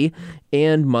Vallely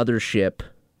and Mothership.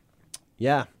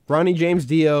 Yeah. Ronnie James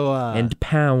Dio. And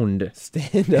Pound.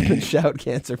 Stand Up and Shout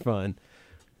Cancer Fund.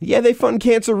 Yeah, they fund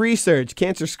cancer research,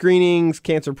 cancer screenings,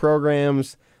 cancer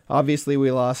programs. Obviously,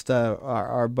 we lost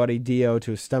our buddy Dio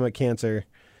to stomach cancer.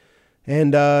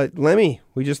 And Lemmy,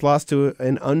 we just lost to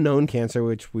an unknown cancer,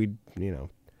 which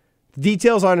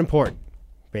details aren't important,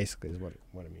 basically, is what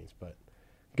it means. But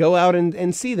go out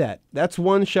and see that. That's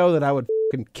one show that I would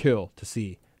fucking kill to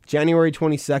see. January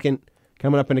 22nd,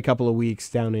 coming up in a couple of weeks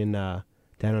down in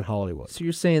Hollywood. So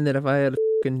you're saying that if I had a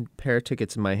fucking pair of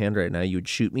tickets in my hand right now, you would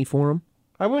shoot me for them?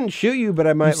 I wouldn't shoot you, but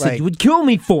I might You said you would kill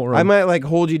me for them. I might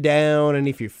hold you down, and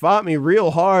if you fought me real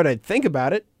hard, I'd think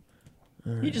about it.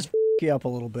 He just you up a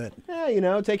little bit.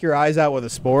 Yeah, take your eyes out with a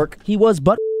spork. He was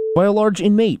but by a large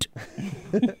inmate.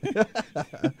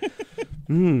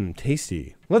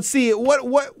 Tasty. Let's see.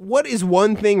 What is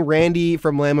one thing Randy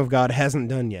from Lamb of God hasn't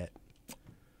done yet?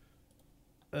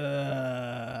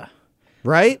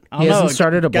 Right? He hasn't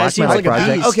started a black metal like a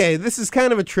project. beast. Okay, this is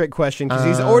kind of a trick question because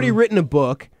he's already written a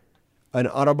book, an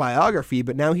autobiography,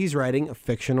 but now he's writing a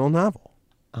fictional novel.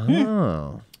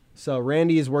 Oh. So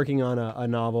Randy is working on a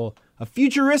novel, a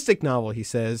futuristic novel, he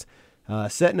says,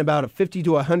 set in about 50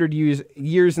 to 100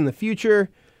 years in the future.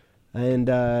 And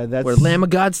that's Where Lamb of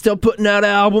God's still putting out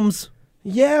albums.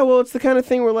 Yeah, well, it's the kind of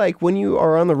thing where, like, when you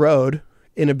are on the road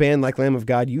in a band like Lamb of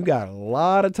God, you got a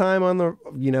lot of time on the,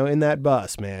 in that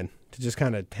bus, man, to just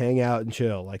kind of hang out and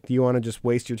chill. Like, do you want to just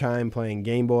waste your time playing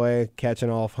Game Boy, catching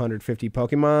all 150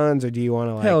 Pokemons, or do you want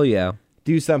to, like, Hell yeah.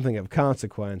 do something of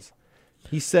consequence?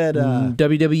 He said,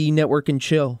 WWE Network and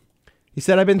chill. He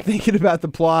said, I've been thinking about the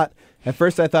plot. At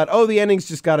first I thought, the ending's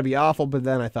just got to be awful, but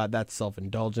then I thought that's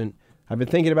self-indulgent. I've been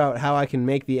thinking about how I can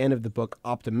make the end of the book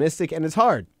optimistic, and it's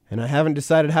hard. And I haven't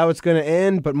decided how it's going to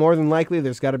end, but more than likely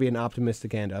there's got to be an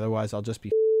optimistic end. Otherwise, I'll just be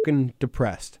fucking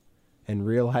depressed. And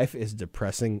real life is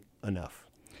depressing enough.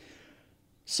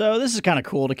 So this is kind of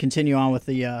cool to continue on with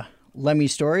the Lemmy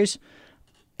stories.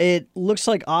 It looks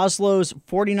like Oslo's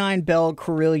 49 Bell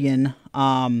Carillon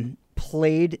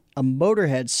played a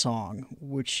Motorhead song,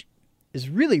 which is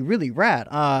really, really rad.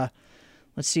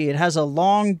 Let's see, it has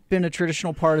long been a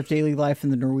traditional part of daily life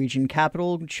in the Norwegian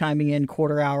capital, chiming in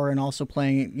quarter hour and also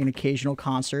playing an occasional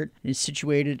concert. It's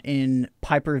situated in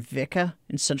Pipervika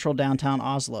in central downtown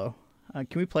Oslo.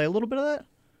 Can we play a little bit of that?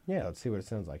 Yeah, let's see what it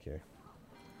sounds like here.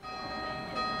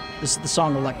 This is the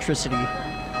song Electricity.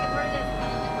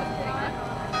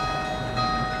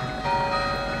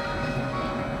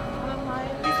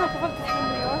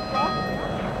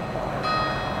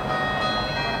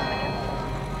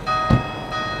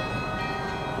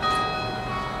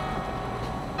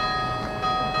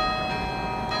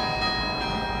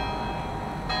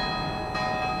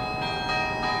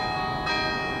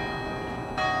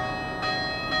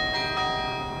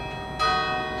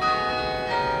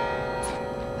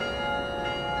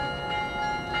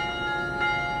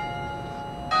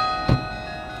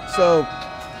 So,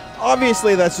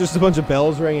 obviously that's just a bunch of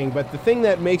bells ringing, but the thing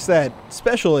that makes that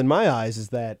special in my eyes is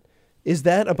that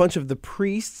a bunch of the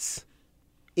priests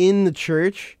in the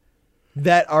church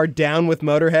that are down with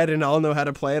Motorhead and all know how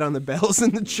to play it on the bells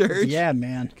in the church. Yeah,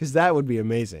 man. Because that would be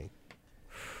amazing.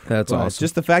 That's awesome.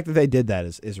 Just the fact that they did that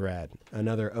is rad.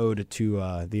 Another ode to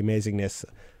the amazingness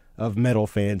of metal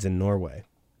fans in Norway.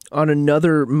 On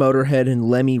another Motorhead and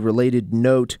Lemmy related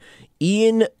note,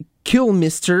 Ian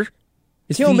Kilmister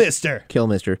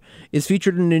is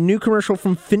featured in a new commercial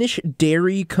from Finnish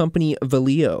dairy company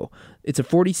Valio. It's a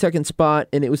 40-second spot,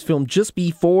 and it was filmed just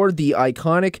before the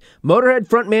iconic Motorhead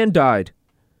frontman died.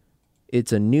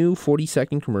 It's a new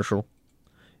 40-second commercial,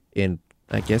 and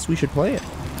I guess we should play it.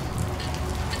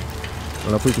 I don't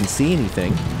know if we can see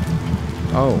anything.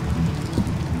 Oh.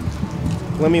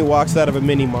 Lemmy walks out of a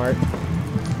mini-mart.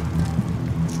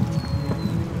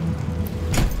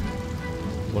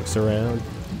 Looks around.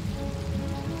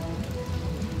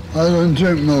 I don't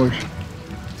drink much,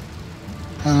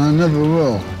 and I never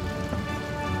will.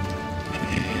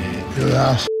 You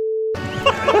ass.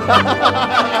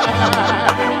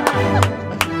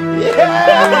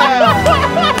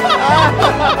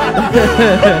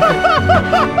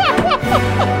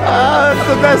 That's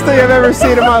the best thing I've ever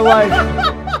seen in my life.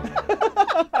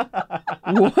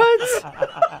 What?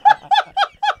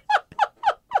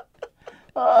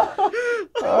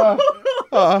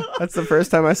 That's the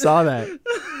first time I saw that.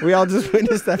 We all just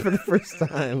witnessed that for the first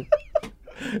time.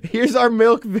 Here's our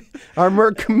milk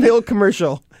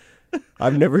commercial.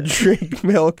 I've never drank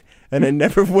milk, and I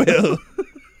never will.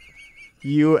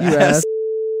 You ass.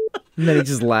 And then he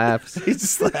just laughs. He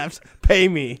just laughs. Pay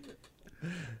me.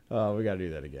 Oh, we gotta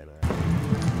do that again. All right.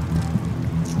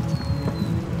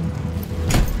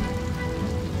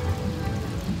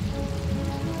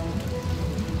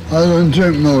 I don't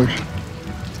drink much,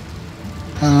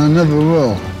 and I never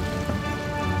will.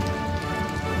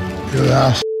 You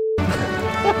ass.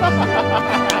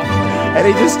 And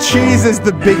he just cheeses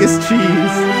the biggest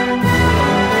cheese.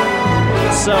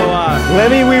 So,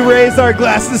 Lemmy, we raise our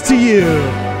glasses to you.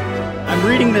 I'm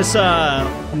reading this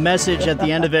message at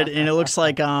the end of it, and it looks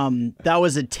like that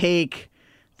was a take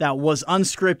that was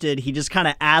unscripted. He just kind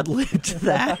of ad-libbed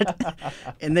that,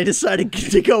 and they decided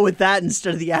to go with that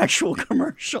instead of the actual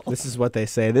commercial. This is what they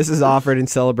say. This is offered in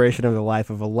celebration of the life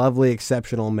of a lovely,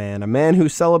 exceptional man, a man who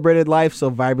celebrated life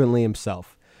so vibrantly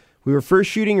himself. We were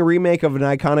first shooting a remake of an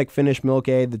iconic Finnish milk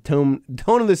aid. The tone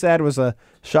of this ad was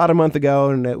shot a month ago,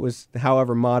 and it was,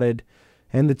 however, modded.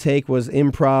 And the take was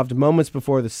improv moments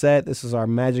before the set. This is our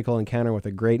magical encounter with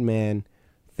a great man.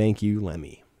 Thank you,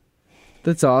 Lemmy.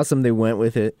 That's awesome. They went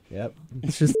with it. Yep.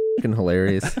 It's just fucking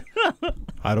hilarious.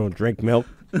 I don't drink milk.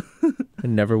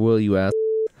 And never will, you ass.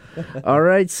 All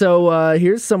right, so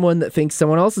here's someone that thinks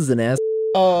someone else is an ass.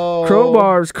 Oh.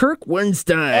 Crowbar's Kirk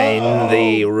Weinstein,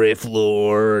 the Riff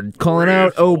Lord, calling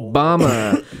out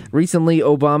Obama. Recently,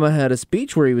 Obama had a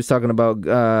speech where he was talking about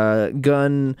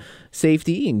gun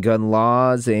safety and gun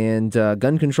laws and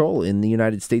gun control in the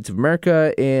United States of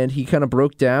America, and he kind of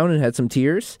broke down and had some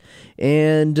tears.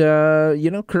 And,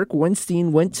 Kirk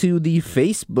Weinstein went to the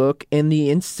Facebook and the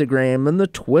Instagram and the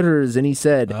Twitters, and he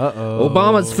said,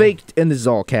 Obama's faked, and this is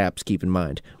all caps, keep in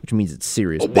mind, which means it's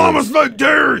serious. Obama's fake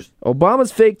tears!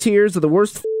 Obama's fake tears are the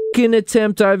worst f***ing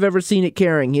attempt I've ever seen at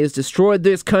carrying. He has destroyed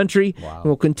this country and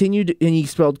will continue to, and he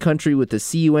spelled country with a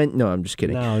C-U-N. No, I'm just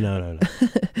kidding. No.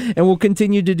 And will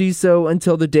continue to do so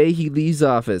until the day he leaves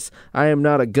office. I am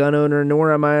not a gun owner,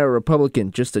 nor am I a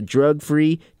Republican, just a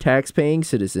drug-free, tax-paying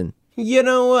citizen. You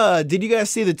know, did you guys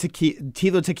see the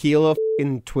Tila Tequila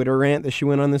f***ing Twitter rant that she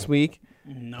went on this week?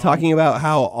 No. Talking about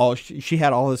how she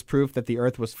had all this proof that the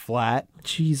Earth was flat.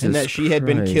 Jesus and that she had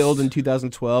been Christ. killed in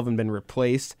 2012 and been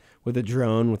replaced with a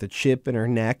drone with a chip in her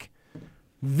neck.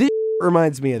 This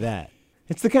reminds me of that.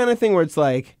 It's the kind of thing where it's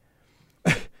like,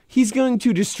 he's going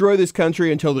to destroy this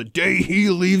country until the day he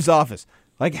leaves office.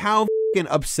 Like, how f***ing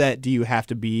upset do you have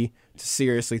to be to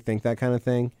seriously think that kind of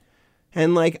thing?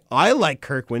 And, like, I like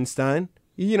Kirk Weinstein.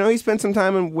 You know, he spent some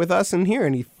time with us in here,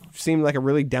 and he seemed like a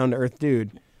really down-to-earth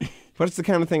dude. But it's the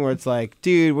kind of thing where it's like,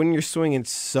 dude, when you're swinging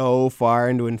so far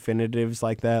into infinitives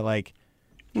like that, like,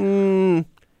 you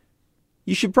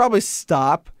should probably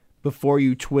stop before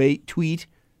you tweet,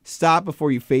 stop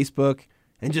before you Facebook,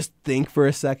 and just think for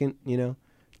a second, you know?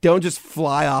 Don't just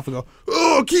fly off and go,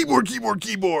 Oh, keyboard!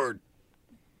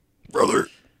 Brother!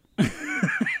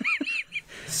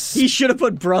 He should have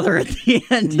put brother at the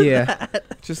end. Yeah.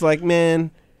 just like,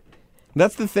 man,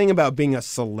 that's the thing about being a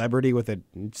celebrity with a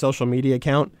social media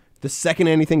account. The second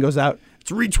anything goes out,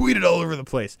 it's retweeted all over the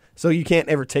place. So you can't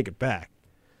ever take it back.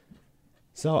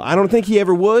 So I don't think he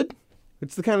ever would.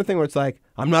 It's the kind of thing where it's like,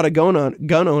 I'm not a gun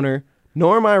owner,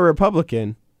 nor am I a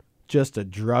Republican, just a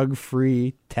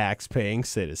drug-free, tax-paying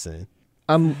citizen.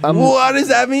 What does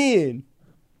that mean?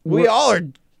 We all are.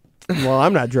 Well,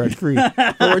 I'm not drug-free,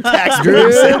 but we're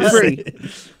tax-paying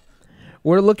citizens.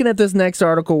 We're looking at this next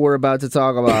article we're about to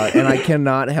talk about, and I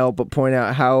cannot help but point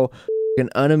out how an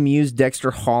unamused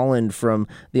Dexter Holland from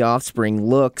The Offspring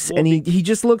looks, and he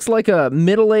just looks like a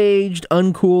middle-aged,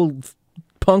 uncool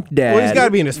punk dad. Well, he's got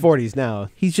to be in his 40s now.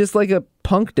 He's just like a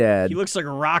punk dad. He looks like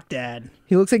a rock dad.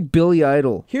 He looks like Billy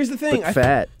Idol. Here's the thing. But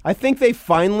fat. I think they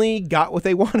finally got what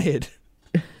they wanted.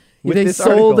 They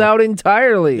sold out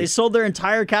entirely. They sold their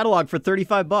entire catalog for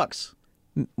 $35.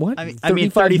 What? I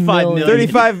mean, 35 million.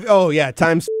 35. Oh, yeah.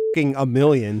 Times f***ing a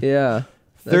million. Yeah.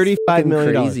 $35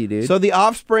 million. Crazy, dude. So The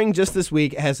Offspring just this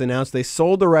week has announced they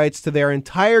sold the rights to their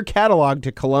entire catalog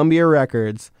to Columbia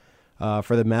Records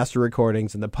for the master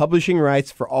recordings and the publishing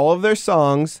rights for all of their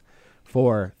songs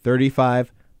for $35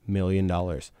 million.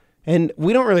 And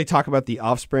we don't really talk about The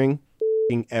Offspring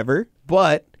ever,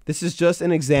 but this is just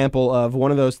an example of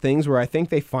one of those things where I think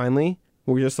they finally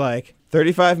were just like,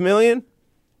 35 million?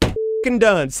 F***ing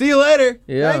done. See you later.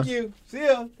 Yeah. Thank you. See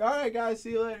ya. All right, guys.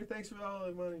 See you later. Thanks for all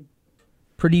the money.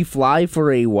 Pretty fly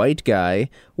for a white guy.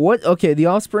 What? Okay, The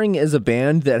Offspring is a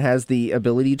band that has the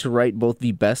ability to write both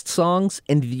the best songs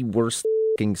and the worst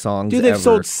f***ing songs Dude, they've ever.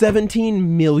 sold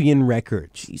 17 million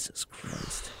records. Jesus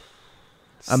Christ.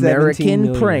 17 American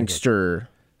million Prankster. records.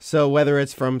 So whether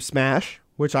it's from Smash,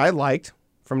 which I liked,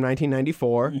 from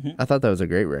 1994, I thought that was a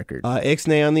great record.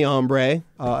 Ixnay on the Hombre,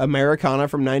 Americana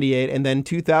from 98, and then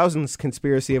 2000's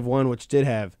Conspiracy of One, which did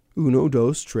have Uno,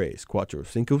 dos, tres, cuatro,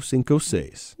 cinco, cinco,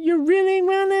 seis. You're really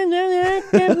running.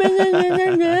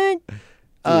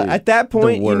 At that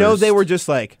point, you know, worst. they were just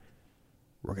like,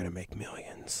 we're going to make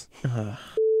millions. We're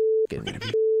going to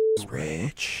be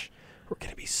rich. We're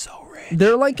going to be so rich.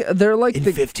 They're like In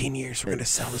the 15 years, we're going to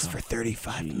sell this for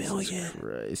 35 million.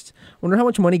 Christ. Wonder how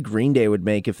much money Green Day would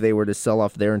make if they were to sell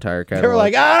off their entire catalog. They were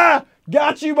like,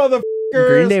 got you, motherfuckers.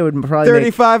 Green Day would probably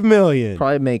 35 million.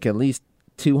 probably make at least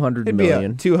 200 It'd be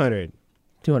million. 200.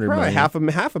 200 Probably million.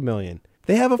 half a million.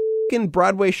 They have a fucking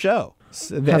Broadway show.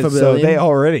 So Half a so billion? they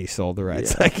already sold the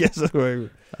rights, I guess. I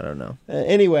don't know.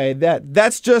 Anyway,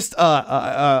 that's just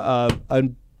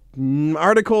an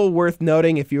article worth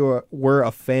noting if you were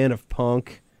a fan of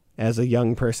punk as a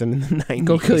young person in the 90s.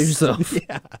 Go kill yourself.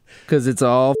 Yeah. Because it's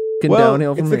all f***ing Well,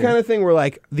 downhill from it's the here. kind of thing where,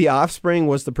 like, The Offspring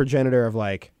was the progenitor of,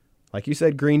 like you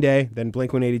said, Green Day, then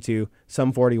Blink-182,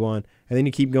 Sum 41, and then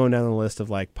you keep going down the list of,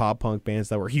 like, pop-punk bands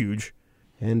that were huge.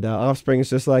 And Offspring is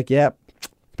just like, yep,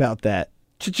 about that.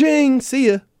 Cha-ching! See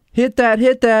ya! Hit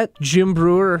that. Jim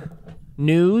Brewer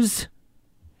news.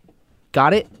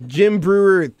 Got it? Jim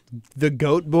Brewer, the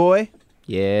goat boy.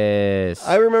 Yes.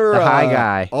 I remember the high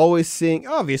guy. always seeing,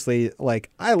 obviously, like,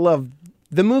 I love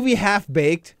the movie Half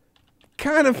Baked,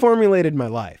 kind of formulated my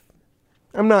life.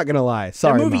 I'm not going to lie.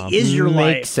 Sorry, That movie Mom. is your Makes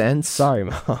life. sense. Sorry,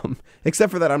 Mom.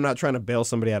 Except for that, I'm not trying to bail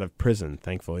somebody out of prison,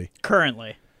 thankfully.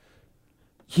 Currently.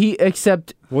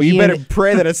 Except Well, you Ian, better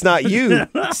pray that it's not you.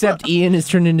 except Ian is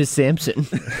turned into Samson.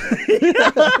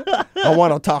 I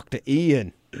want to talk to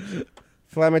Ian.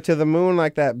 Fly me to the moon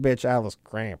like that bitch Alice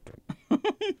Crampton.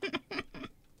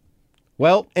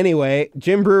 Well, anyway,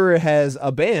 Jim Breuer has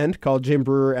a band called Jim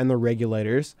Breuer and the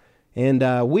Regulators.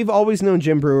 And we've always known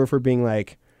Jim Breuer for being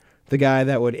like the guy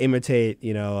that would imitate,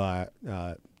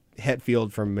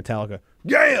 Hetfield from Metallica.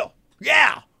 Yeah,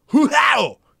 yeah,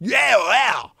 hoo-how, yeah,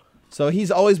 wow. So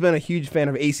he's always been a huge fan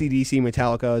of AC/DC.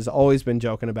 Metallica has always been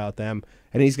joking about them.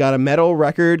 And he's got a metal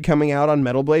record coming out on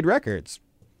Metal Blade Records.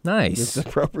 Nice. It's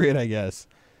appropriate, I guess.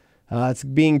 It's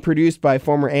being produced by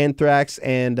former Anthrax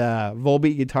and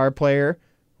Volbeat guitar player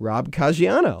Rob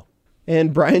Caggiano.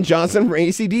 And Brian Johnson from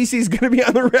AC/DC is going to be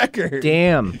on the record.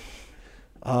 Damn.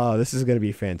 Oh, this is going to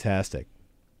be fantastic.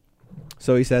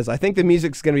 So he says, I think the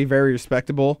music's going to be very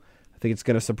respectable. I think it's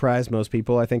going to surprise most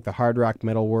people. I think the hard rock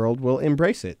metal world will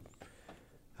embrace it.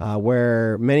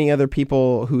 Where many other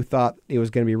people who thought it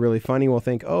was going to be really funny will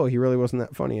think, oh, he really wasn't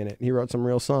that funny in it. He wrote some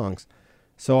real songs.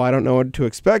 So I don't know what to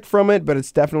expect from it, but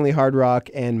it's definitely hard rock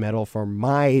and metal for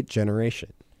my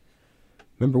generation.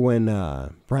 Remember when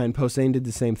Brian Posehn did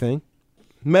the same thing?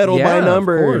 Metal Yeah, by of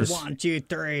numbers. course. 1, 2,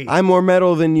 3. I'm more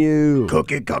metal than you.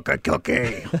 Cookie, cookie,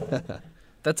 cookie.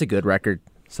 That's a good record.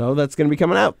 So that's going to be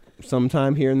coming out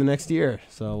sometime here in the next year.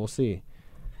 So we'll see.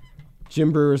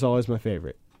 Jim Breuer is always my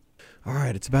favorite. All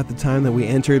right, it's about the time that we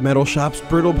entered Metal Shop's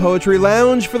Brutal Poetry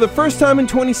Lounge. For the first time in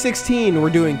 2016, we're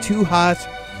doing Too Hot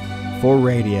for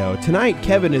Radio. Tonight,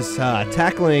 Kevin is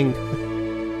tackling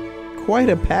quite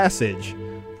a passage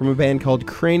from a band called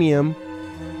Cranium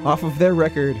off of their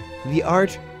record, The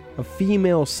Art of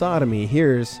Female Sodomy.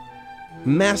 Here's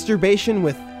Masturbation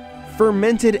with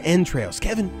Fermented Entrails.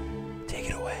 Kevin, take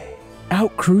it away.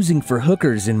 Out cruising for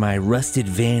hookers in my rusted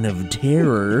van of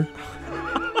terror.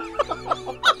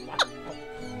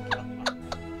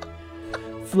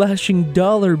 Flashing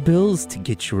dollar bills to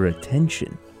get your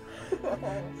attention.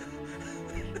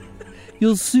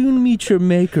 You'll soon meet your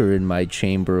maker in my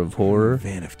chamber of horror.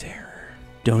 Van of Terror.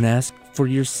 Don't ask for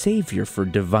your savior for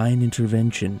divine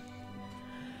intervention.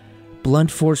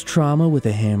 Blunt force trauma with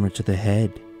a hammer to the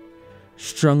head.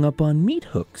 Strung up on meat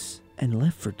hooks and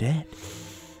left for dead.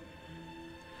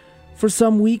 For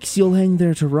some weeks you'll hang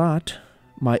there to rot.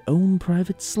 My own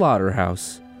private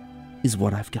slaughterhouse is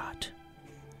what I've got.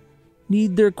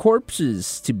 Need their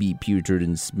corpses to be putrid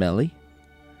and smelly.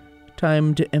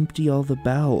 Time to empty all the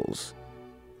bowels.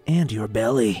 And your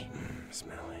belly.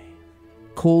 Smelly.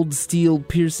 Cold steel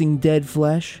piercing dead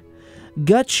flesh.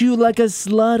 Gut you like a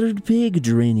slaughtered pig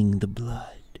draining the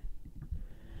blood.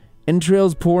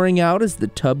 Entrails pouring out as the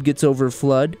tub gets over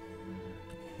flood.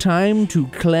 Time to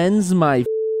cleanse my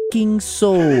f***ing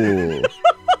soul.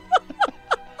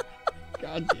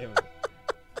 God damn it.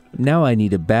 Now I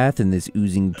need a bath in this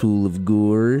oozing pool of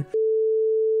gore.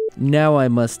 Now I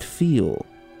must feel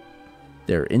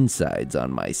their insides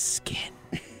on my skin.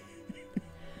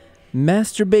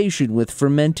 Masturbation with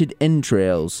fermented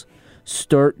entrails.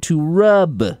 Start to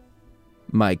rub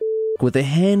my with a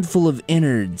handful of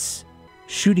innards,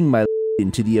 shooting my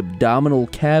into the abdominal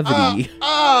cavity.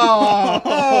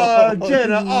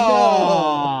 Jenna,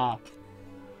 oh.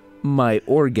 My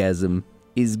orgasm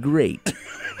is great.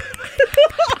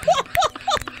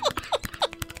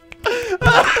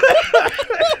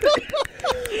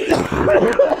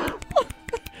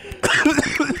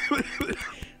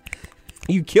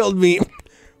 You killed me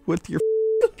with your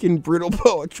fucking brutal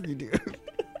poetry, dude.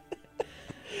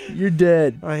 You're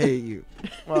dead. I hate you.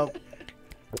 Well,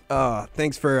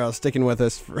 thanks for sticking with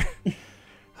us for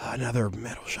another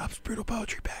Metal Shop's Brutal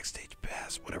Poetry Backstage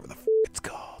Pass, whatever the it's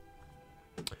called.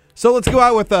 So let's go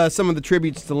out with some of the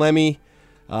tributes to Lemmy.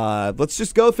 Let's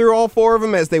just go through all four of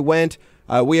them as they went.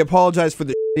 We apologize for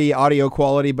the shitty audio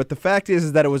quality, but the fact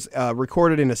is that it was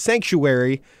recorded in a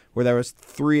sanctuary where there was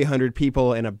 300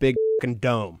 people in a big fucking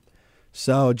dome.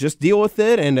 So just deal with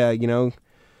it, and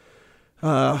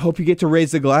hope you get to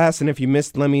raise the glass. And if you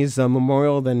missed Lemmy's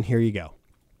memorial, then here you go.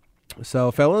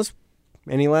 So, fellas,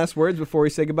 any last words before we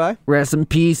say goodbye? Rest in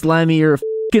peace, Lemmy. You're a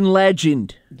f***ing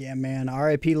legend. Yeah, man.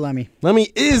 R.I.P. Lemmy. Lemmy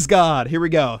is God. Here we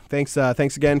go. Thanks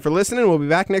again for listening. We'll be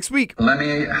back next week.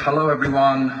 Lemmy, hello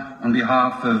everyone. On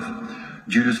behalf of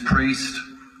Judas Priest,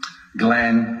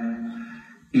 Glenn,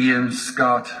 Ian,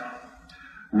 Scott,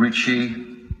 Richie,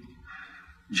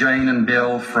 Jane and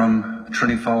Bill from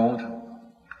Trinifold,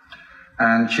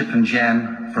 and Chip and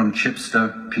Jen from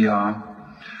Chipster PR,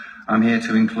 I'm here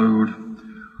to include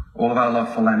all of our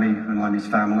love for Lemmy and Lemmy's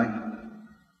family.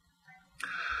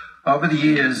 Over the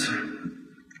years,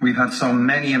 we've had so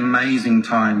many amazing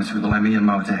times with Lemmy and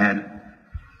Motorhead,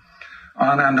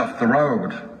 on and off the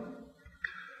road.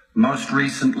 Most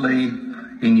recently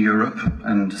in Europe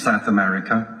and South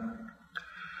America.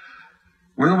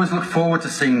 We always look forward to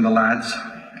seeing the lads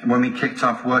when we kicked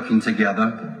off working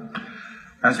together,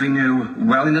 as we knew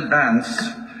well in advance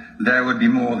there would be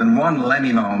more than one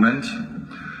Lemmy moment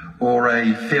or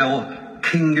a Phil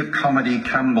King of Comedy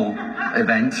Campbell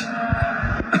event.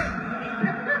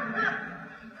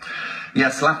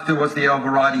 Yes, laughter was the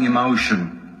overriding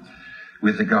emotion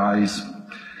with the guys.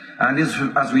 And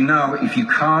as we know, if you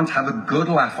can't have a good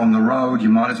laugh on the road, you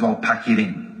might as well pack it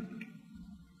in.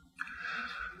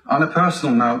 On a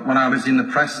personal note, when I was in the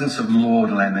presence of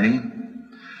Lord Lemmy,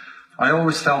 I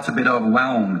always felt a bit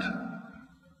overwhelmed.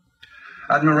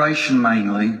 Admiration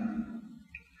mainly.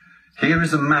 Here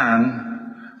is a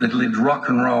man that lived rock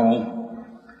and roll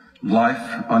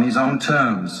life on his own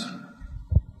terms.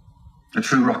 A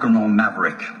true rock and roll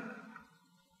maverick.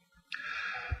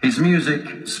 His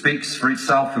music speaks for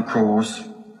itself, of course,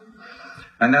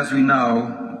 and as we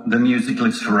know, the music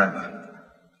lives forever.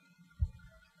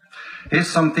 Here's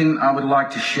something I would like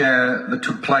to share that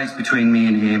took place between me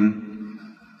and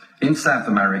him in South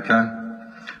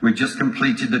America. We just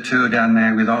completed the tour down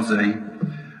there with Ozzy,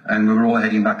 and we were all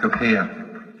heading back up here.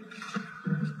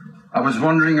 I was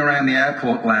wandering around the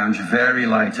airport lounge very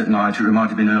late at night, it might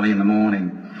have been early in the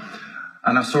morning,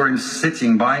 and I saw him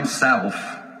sitting by himself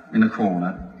in a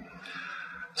corner.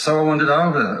 So I wandered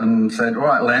over and said, "All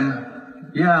right, Len,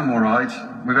 yeah, I'm all right.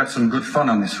 We've had some good fun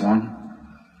on this one."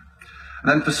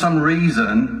 And then for some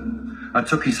reason, I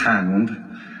took his hand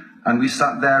and we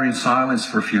sat there in silence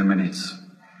for a few minutes.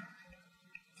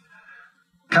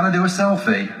 "Can I do a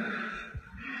selfie?"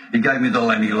 He gave me the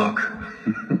Lemmy look.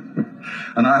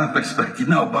 And I half expected,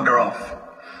 "No, bugger off."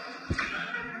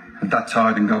 At that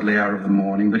tired and godly hour of the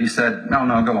morning, but he said,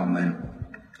 no, go on then.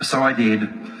 So I did,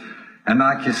 and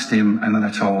I kissed him, and then I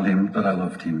told him that I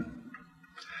loved him.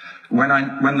 When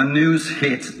the news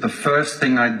hit, the first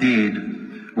thing I did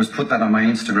was put that on my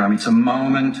Instagram. It's a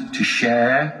moment to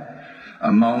share,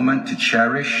 a moment to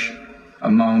cherish, a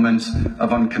moment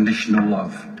of unconditional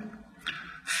love.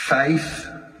 Faith,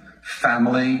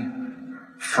 family,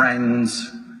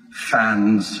 friends,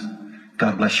 fans,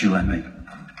 God bless you, Lemmy.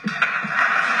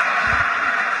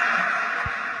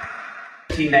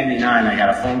 1999, I got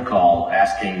a phone call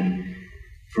asking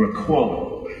for a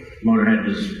quote. Motorhead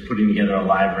was putting together a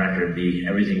live record, the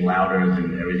Everything Louder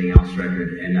Than Everything Else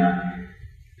record, and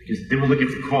because they were looking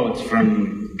for quotes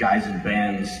from guys and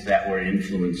bands that were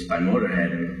influenced by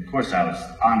Motorhead, and of course I was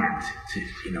honored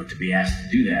to be asked to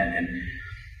do that. And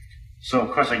so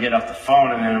of course I get off the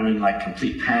phone and then I'm in like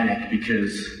complete panic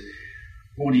because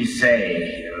what do you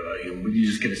say? What are you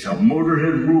just gonna say?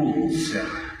 Motorhead rules.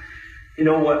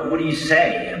 What do you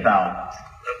say about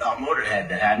Motorhead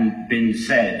that hadn't been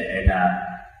said? And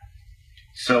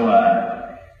so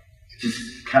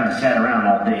just kind of sat around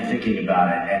all day thinking about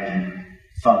it and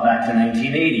thought back to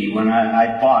 1980 when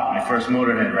I bought my first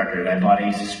Motorhead record. I bought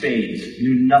Ace of Spades.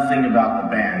 Knew nothing about the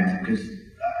band because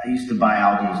I used to buy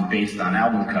albums based on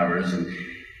album covers,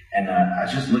 and I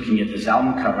was just looking at this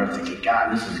album cover thinking, God,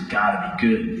 this has got to be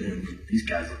good. These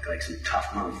guys look like some tough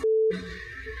motherfuckers.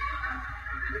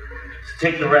 So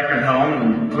take the record home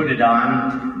and put it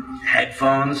on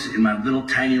headphones in my little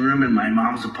tiny room in my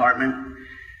mom's apartment,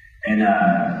 and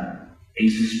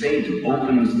Ace of Spades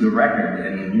opens the record,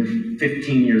 and you're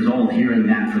 15 years old hearing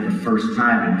that for the first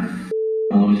time, and it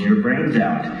blows your brains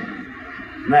out.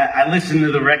 And I listened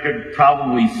to the record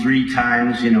probably 3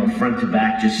 times, front to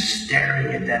back, just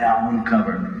staring at that album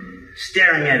cover,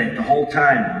 staring at it the whole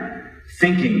time,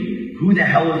 thinking, who the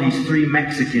hell are these 3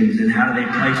 Mexicans and how do they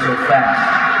play so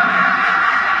fast?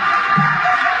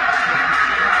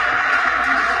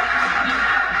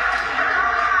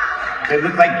 They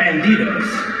look like banditos.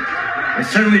 They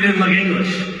certainly didn't look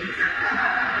English.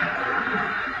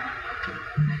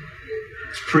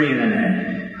 It's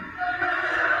pre-internet.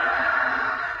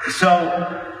 So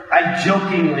I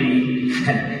jokingly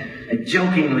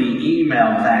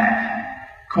emailed that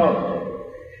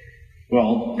quote.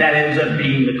 Well, that ends up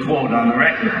being the quote on the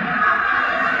record.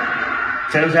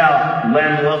 Turns out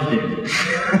Len loved it.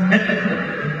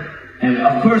 And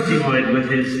of course he would, with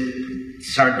his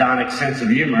sardonic sense of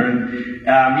humor.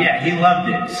 And he loved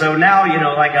it. So now,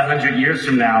 like 100 years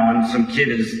from now, when some kid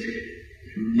is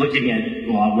looking at,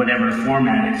 whatever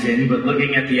format it's in, but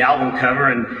looking at the album cover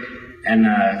and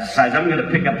decides, I'm going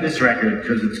to pick up this record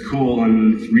because it's cool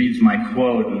and it reads my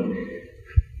quote. And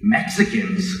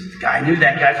Mexicans. I knew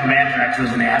that guy from Anthrax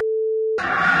was an ass.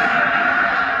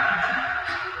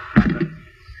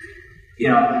 You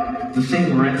know, the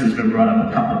St. Moritz has been brought up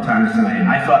a couple of times tonight.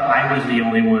 I thought I was the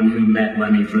only one who met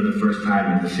Lemmy for the first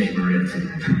time at the St. Moritz.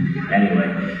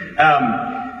 Anyway,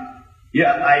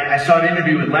 I saw an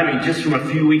interview with Lemmy just from a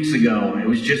few weeks ago. It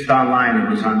was just online. It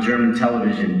was on German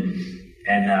television.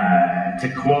 And to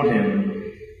quote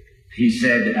him, he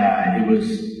said it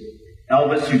was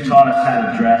Elvis who taught us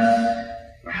how to dress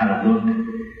or how to look.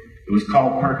 It was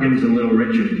Carl Perkins and Little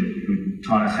Richard who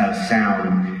taught us how to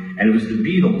sound. And it was the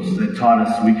Beatles that taught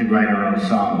us we could write our own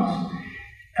songs.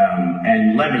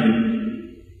 And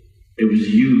Lemmy, it was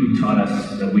you who taught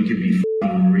us that we could be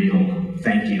f***ing real.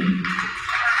 Thank you.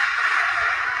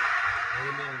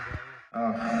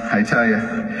 I tell you,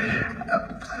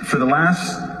 for the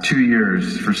last 2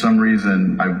 years, for some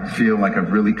reason, I feel like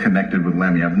I've really connected with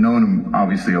Lemmy. I've known him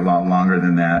obviously a lot longer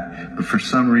than that, but for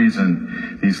some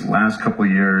reason, these last couple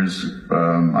of years,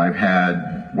 I've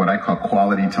had what I call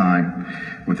quality time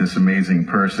with this amazing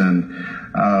person.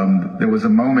 There was a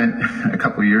moment a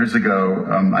couple of years ago,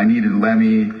 I needed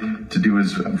Lemmy to do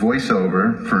his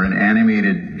voiceover for an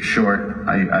animated short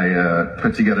I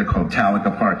put together called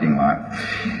Talica Parking Lot.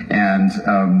 And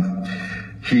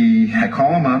I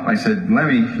called him up, I said,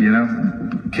 Lemmy,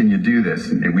 can you do this?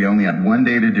 And we only had 1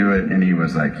 day to do it, and he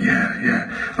was like, yeah,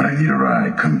 but I need a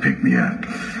ride, come pick me up.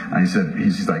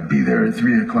 He's like, be there at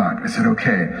 3 o'clock. I said,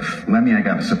 okay, Lemmy, I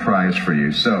got a surprise for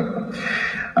you. So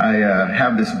I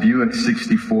have this Buick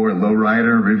 64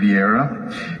 lowrider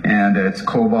Riviera, and it's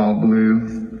cobalt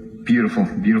blue. Beautiful,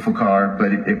 beautiful car,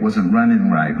 but it wasn't running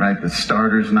right? The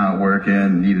starter's not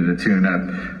working, needed a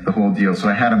tune-up, the whole deal. So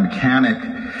I had a mechanic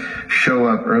show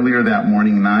up earlier that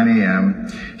morning, 9 a.m.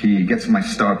 He gets my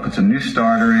start, puts a new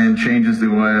starter in, changes the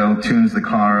oil, tunes the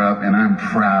car up, and I'm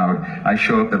proud. I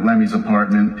show up at Lemmy's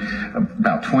apartment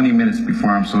about 20 minutes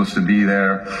before I'm supposed to be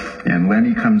there, and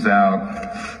Lemmy comes out.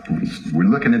 We're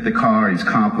looking at the car, he's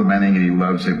complimenting it, he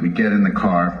loves it. We get in the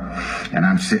car, and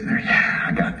I'm sitting there, yeah,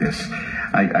 I got this.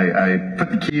 I put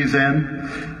the keys in,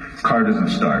 car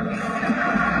doesn't start.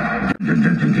 And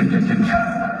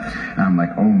I'm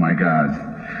like, oh my God.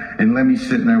 And Lemmy's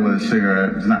sitting there with a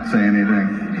cigarette, he's not saying anything.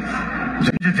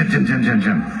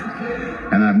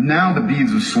 And now the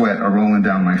beads of sweat are rolling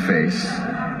down my face.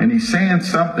 And he's saying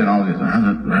something, all this,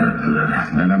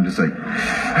 and I'm just like,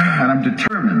 and I'm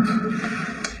determined.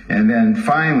 And then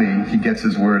finally, he gets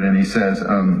his word and he says,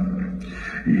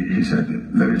 he said,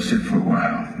 let it sit for a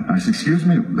while. I said, excuse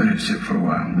me, let it sit for a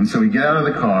while. And so we get out of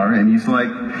the car and he's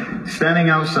like standing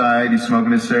outside, he's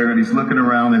smoking a cigarette, he's looking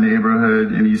around the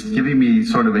neighborhood, and he's giving me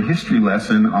sort of a history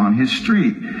lesson on his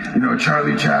street.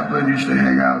 Charlie Chaplin used to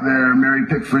hang out there, Mary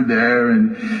Pickford there,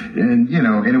 and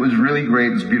it was really great,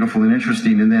 it was beautiful and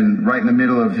interesting. And then right in the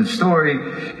middle of his story,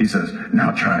 he says, now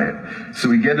try it. So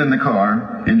we get in the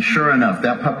car, and sure enough,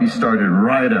 that puppy started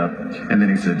right up. And then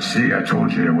he said, see, I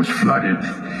told you it was flooded.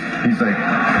 He's like,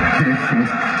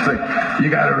 you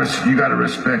gotta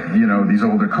respect, these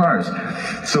older cars.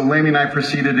 So Lemmy and I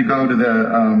proceeded to go to the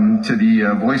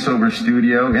voiceover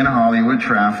studio in Hollywood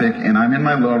traffic, and I'm in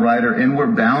my lowrider, and we're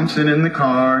bouncing in the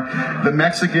car, the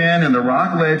Mexican and the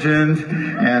rock legend,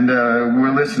 and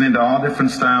we're listening to all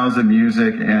different styles of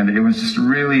music, and it was just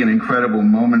really an incredible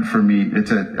moment for me.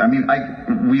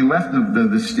 We left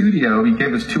the studio. He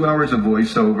gave us 2 hours of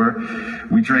voiceover.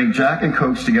 We drank Jack and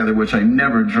Cokes together, which I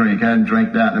never drink. I hadn't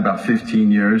drank that in about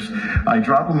 15 years. I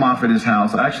drop him off at his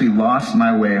house. I actually lost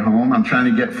my way home. I'm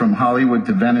trying to get from Hollywood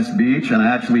to Venice Beach, and I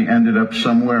actually ended up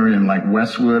somewhere in like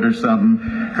Westwood or something,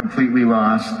 completely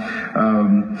lost.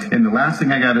 And the last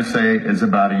thing I got to say is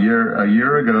about a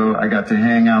year ago, I got to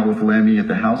hang out with Lemmy at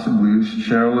the House of Blues.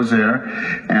 Cheryl was there,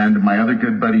 and my other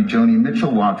good buddy Joni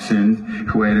Mitchell walks in,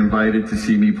 who I had invited to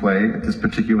see me play at this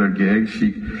particular gig.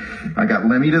 I got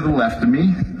Lemmy to the left of me,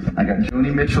 I got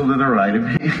Joni Mitchell to the right of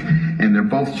me, and they're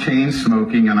both chain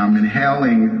smoking, and I'm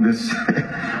inhaling this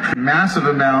massive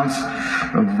amounts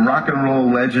of rock and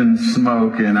roll legend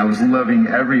smoke, and I was loving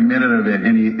every minute of it.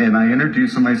 And I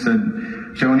introduced him. I said,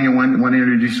 Joni, I want to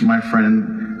introduce my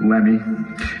friend Lemmy.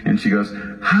 And she goes,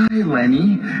 hi,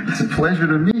 Lenny. It's a pleasure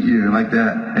to meet you, like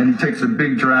that. And he takes a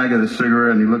big drag of the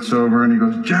cigarette, and he looks over, and he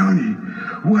goes, Joni,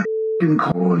 what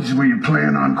chords were you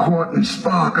playing on Court and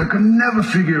Spark? I could never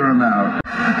figure them out.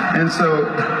 And so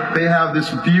they have this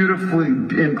beautifully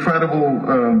incredible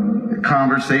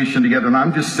conversation together, and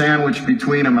I'm just sandwiched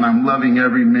between them, and I'm loving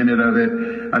every minute of it.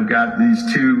 I've got these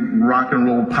two rock and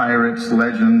roll pirates,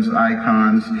 legends,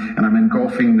 icons, and I'm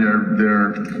engulfing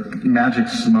their magic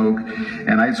smoke.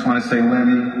 And I just want to say,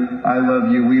 Lemmy, I love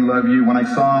you, we love you. When I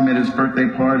saw him at his birthday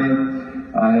party,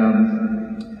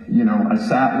 I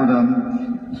sat with him.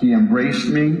 he embraced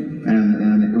me,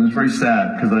 and it was very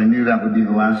sad because I knew that would be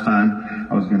the last time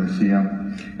I was going to see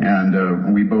him,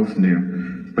 and we both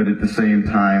knew. But at the same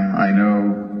time, I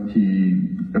know he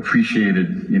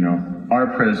appreciated, our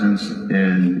presence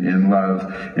in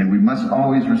love, and we must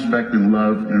always respect and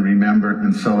love and remember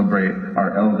and celebrate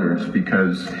our elders,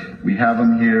 because we have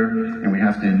them here and we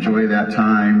have to enjoy that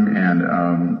time,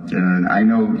 and I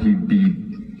know he'd be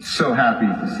so happy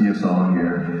to see us all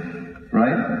here,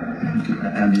 right?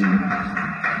 I mean,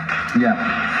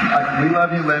 yeah, we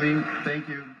love you, Lenny. Thank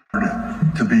you.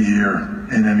 To be here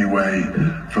in any way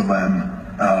for Lem.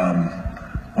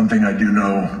 One thing I do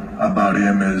know about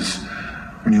him is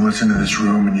when you listen to this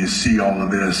room and you see all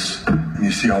of this, and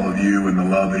you see all of you and the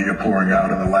love that you're pouring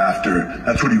out and the laughter,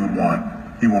 that's what he would want.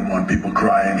 He wouldn't want people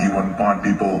crying. He wouldn't want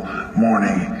people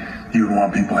mourning. He would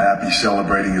want people happy,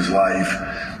 celebrating his life.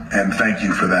 And thank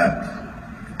you for that.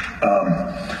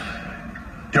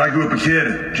 I grew up a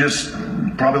kid, just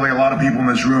probably like a lot of people in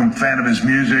this room, fan of his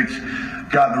music,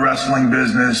 got in the wrestling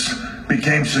business,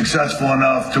 became successful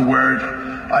enough to where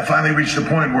I finally reached a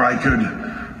point where I could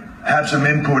have some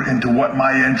input into what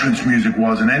my entrance music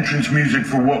was. And entrance music,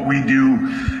 for what we do,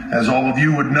 as all of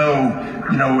you would know,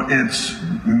 it's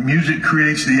music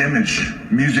creates the image.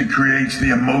 Music creates the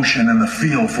emotion and the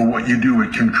feel for what you do.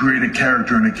 It can create a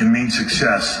character and it can mean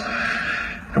success.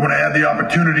 And when I had the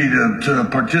opportunity to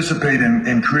participate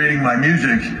in creating my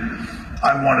music,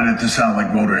 I wanted it to sound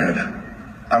like Motorhead.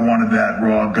 I wanted that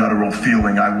raw, guttural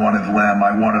feeling. I wanted Lem.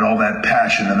 I wanted all that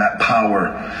passion and that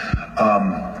power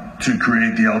to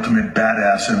create the ultimate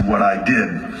badass in what I did.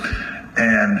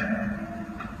 And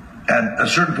at a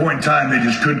certain point in time, they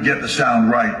just couldn't get the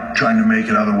sound right, trying to make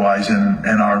it otherwise.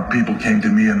 And our people came to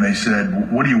me and they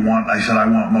said, "What do you want?" I said, "I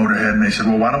want Motorhead." And they said,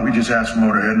 "Well, why don't we just ask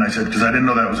Motorhead?" And I said, because I didn't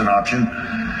know that was an option.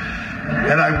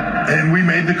 And we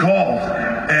made the call.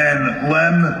 And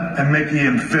Lem and Mickey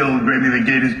and Phil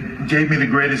gave me the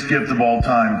greatest gift of all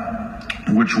time,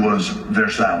 which was their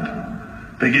sound.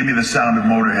 They gave me the sound of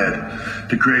Motorhead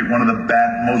to create one of the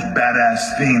most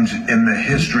badass themes in the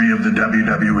history of the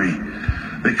WWE.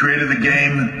 They created the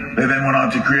game. They then went on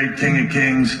to create King of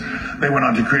Kings. They went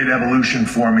on to create Evolution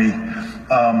for me.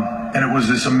 And it was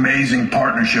this amazing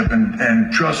partnership.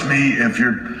 And trust me, if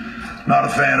you're not a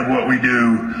fan of what we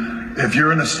do, if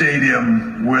you're in a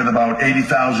stadium with about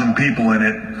 80,000 people in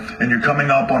it, and you're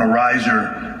coming up on a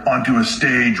riser onto a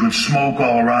stage with smoke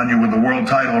all around you, with the world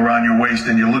title around your waist,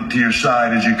 and you look to your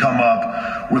side as you come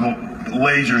up with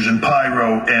lasers and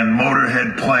pyro and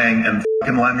Motorhead playing, and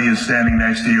fucking Lemmy is standing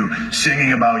next to you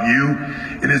singing about you,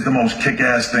 it is the most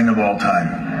kick-ass thing of all time.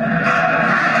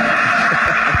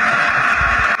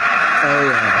 Oh,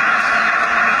 yeah.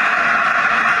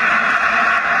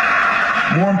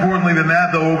 More importantly than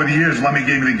that, though, over the years, Lemmy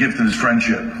gave me the gift of his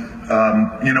friendship.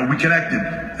 We connected.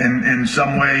 In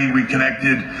some way, we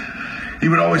connected. He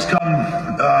would always come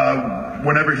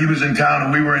whenever he was in town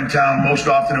and we were in town. Most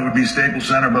often it would be Staples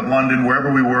Center, but London,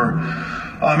 wherever we were.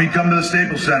 He'd come to the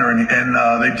Staples Center and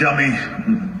they'd tell me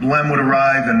Lem would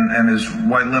arrive and his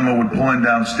white limo would pull in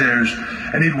downstairs,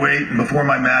 and he'd wait, and before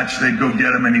my match, they'd go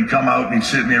get him, and he'd come out and he'd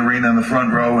sit in the arena in the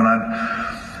front row, and I'd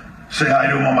say hi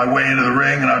to him on my way into the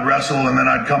ring, and I'd wrestle, and then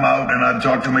I'd come out and I'd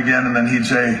talk to him again, and then he'd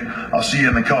say, "I'll see you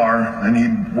in the car," and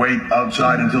he'd wait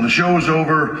outside until the show was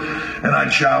over, and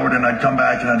I'd showered, and I'd come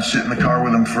back and I'd sit in the car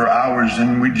with him for hours,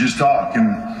 and we'd just talk.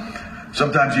 And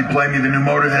sometimes he'd play me the new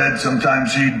Motorhead,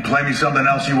 sometimes he'd play me something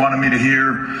else he wanted me to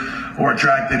hear, or a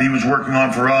track that he was working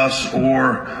on for us,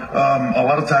 or a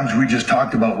lot of times we just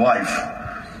talked about life.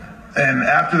 And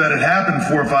after that had happened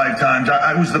 4 or 5 times,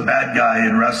 I was the bad guy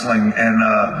in wrestling. And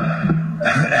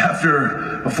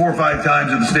after 4 or 5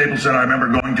 times at the Staples Center, I remember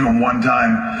going to him one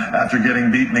time after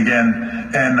getting beaten again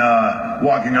and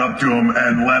walking up to him.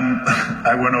 And Lem,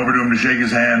 I went over to him to shake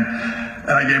his hand,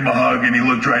 and I gave him a hug, and he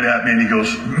looked right at me and he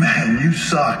goes, "Man, you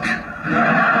suck."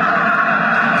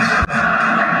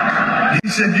 He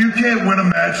said, "You can't win a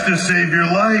match to save your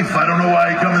life. I don't know why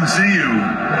I come and see you."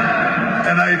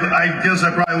 And I guess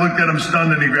I probably looked at him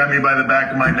stunned, and he grabbed me by the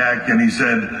back of my neck and he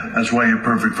said, "That's why you're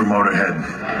perfect for Motorhead."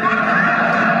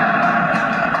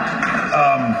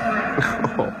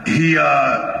 You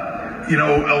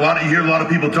hear a lot of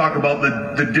people talk about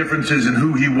the differences in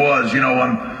who he was,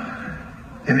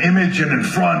 in image and in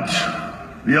front,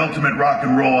 the ultimate rock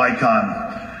and roll icon.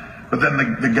 But then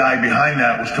the guy behind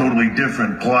that was totally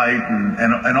different, polite,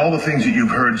 and all the things that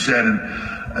you've heard said. And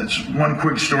it's one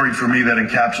quick story for me that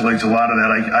encapsulates a lot of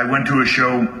that. I went to a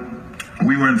show.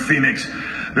 We were in Phoenix.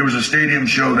 There was a stadium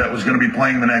show that was going to be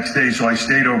playing the next day, so I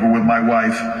stayed over with my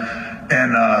wife.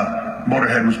 And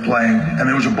Motorhead was playing, and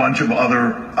there was a bunch of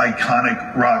other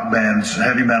iconic rock bands,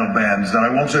 heavy metal bands that I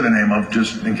won't say the name of,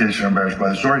 just in case you're embarrassed by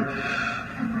the story.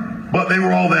 But they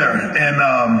were all there, and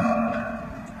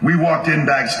we walked in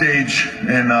backstage,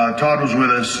 and Todd was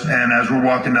with us, and as we're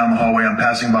walking down the hallway, I'm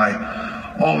passing by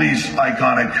all these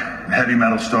iconic heavy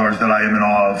metal stars that I am in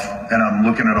awe of, and I'm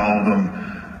looking at all of them,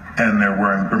 and they're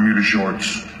wearing Bermuda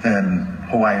shorts and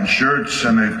Hawaiian shirts,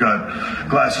 and they've got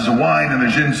glasses of wine, and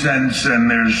there's incense,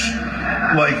 and there's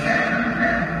like,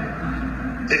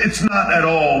 it's not at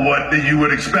all what you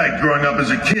would expect growing up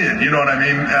as a kid, you know what I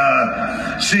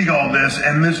mean? Seeing all this,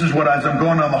 and this is what, as I'm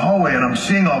going down the hallway and I'm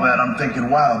seeing all that, I'm thinking,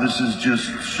 wow, this is just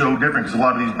so different, because a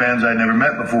lot of these bands I'd never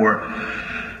met before.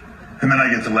 And then I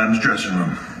get to Lem's dressing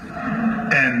room,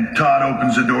 and Todd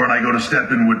opens the door, and I go to step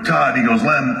in with Todd. He goes,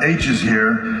 Lem, H is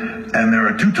here, and there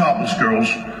are 2 topless girls.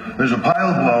 There's a pile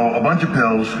of blow, a bunch of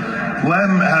pills.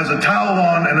 Lem has a towel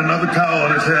on and another towel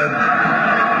on his head,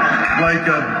 like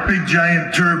a big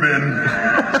giant turban.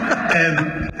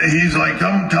 And he's like,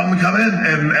 tell me, come in.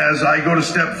 And as I go to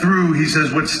step through, he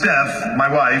says, with Steph, my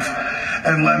wife,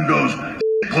 and Lem goes,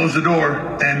 close the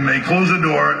door. And they close the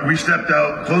door. We stepped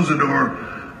out, closed the door.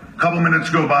 A couple minutes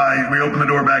go by. We open the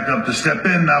door back up to step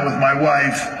in. Now with my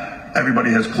wife,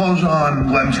 everybody has clothes on.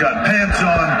 Lem's got pants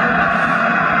on.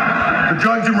 The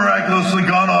drugs are miraculously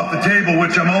gone off the table,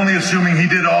 which I'm only assuming he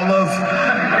did all of.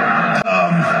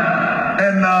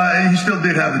 And he still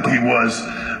did have he was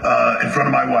in front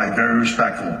of my wife, very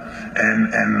respectful.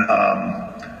 And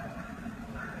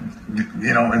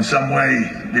you know, in some way,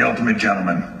 the ultimate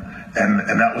gentleman.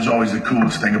 And that was always the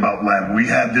coolest thing about Lem. We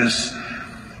had this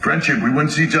friendship. We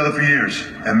wouldn't see each other for years.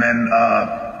 And then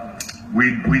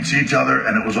we'd see each other,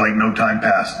 and it was like no time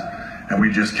passed. And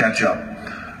we'd just catch up.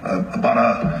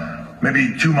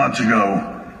 Maybe 2 months ago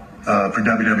for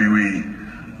WWE,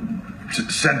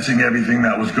 sensing everything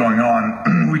that was going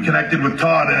on, we connected with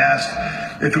Todd and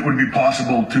asked if it would be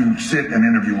possible to sit and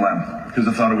interview Lem, because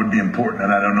I thought it would be important,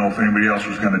 and I don't know if anybody else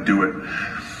was going to do it.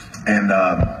 And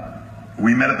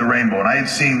we met at the Rainbow, and I had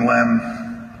seen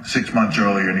Lem 6 months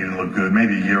earlier, and he didn't look good.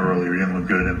 Maybe a year earlier, he didn't look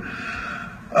good.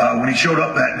 And when he showed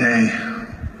up that day,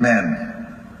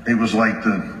 man, it was like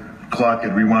the clock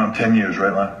had rewound 10 years,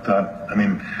 right, Todd? I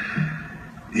mean,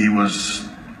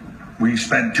 we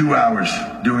spent 2 hours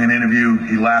doing an interview.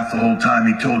 He laughed the whole time.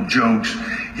 He told jokes.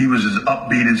 He was as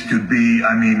upbeat as could be.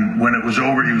 I mean, when it was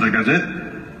over, he was like, that's it?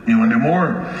 You want to do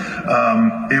more?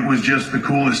 It was just the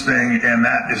coolest thing, and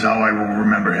that is how I will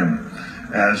remember him,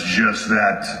 as just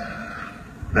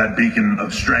that beacon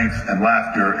of strength and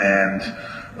laughter and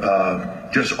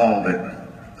just all of it.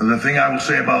 The thing I will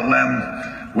say about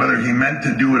Lem, whether he meant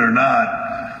to do it or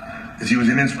not, is he was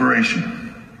an inspiration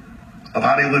of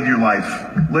how to live your life.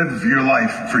 Live your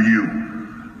life for you.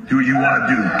 Do what you want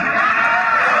to do.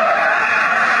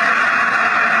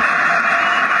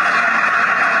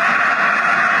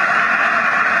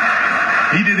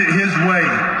 He did it his way.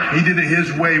 He did it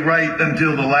his way right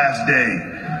until the last day.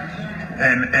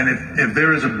 And if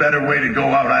there is a better way to go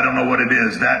out, I don't know what it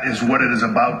is. That is what it is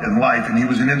about in life. And he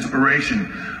was an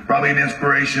inspiration, probably an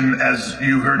inspiration, as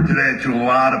you heard today, to a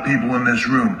lot of people in this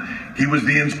room. He was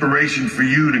the inspiration for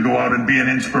you to go out and be an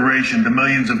inspiration to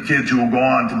millions of kids who will go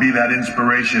on to be that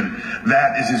inspiration.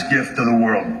 That is his gift to the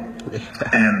world.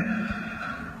 And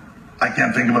I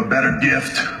can't think of a better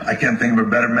gift. I can't think of a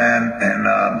better man. And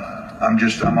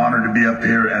I'm honored to be up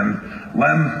here. And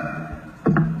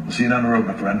Lem, we'll see you down the road,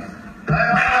 my friend.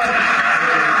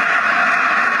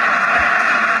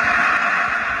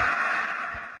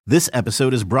 This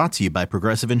episode is brought to you by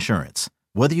Progressive Insurance.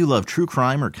 Whether you love true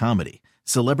crime or comedy,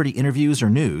 celebrity interviews or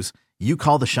news, you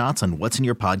call the shots on what's in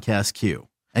your podcast queue.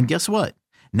 And guess what?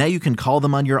 Now you can call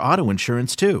them on your auto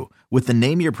insurance too, with the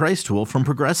Name Your Price tool from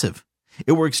Progressive.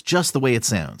 It works just the way it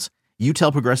sounds. You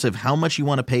tell Progressive how much you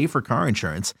want to pay for car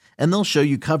insurance, and they'll show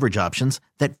you coverage options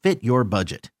that fit your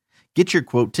budget. Get your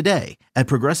quote today at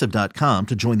Progressive.com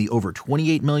to join the over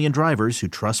 28 million drivers who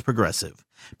trust Progressive.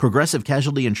 Progressive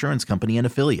Casualty Insurance Company and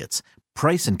Affiliates.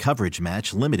 Price and coverage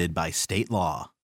match limited by state law.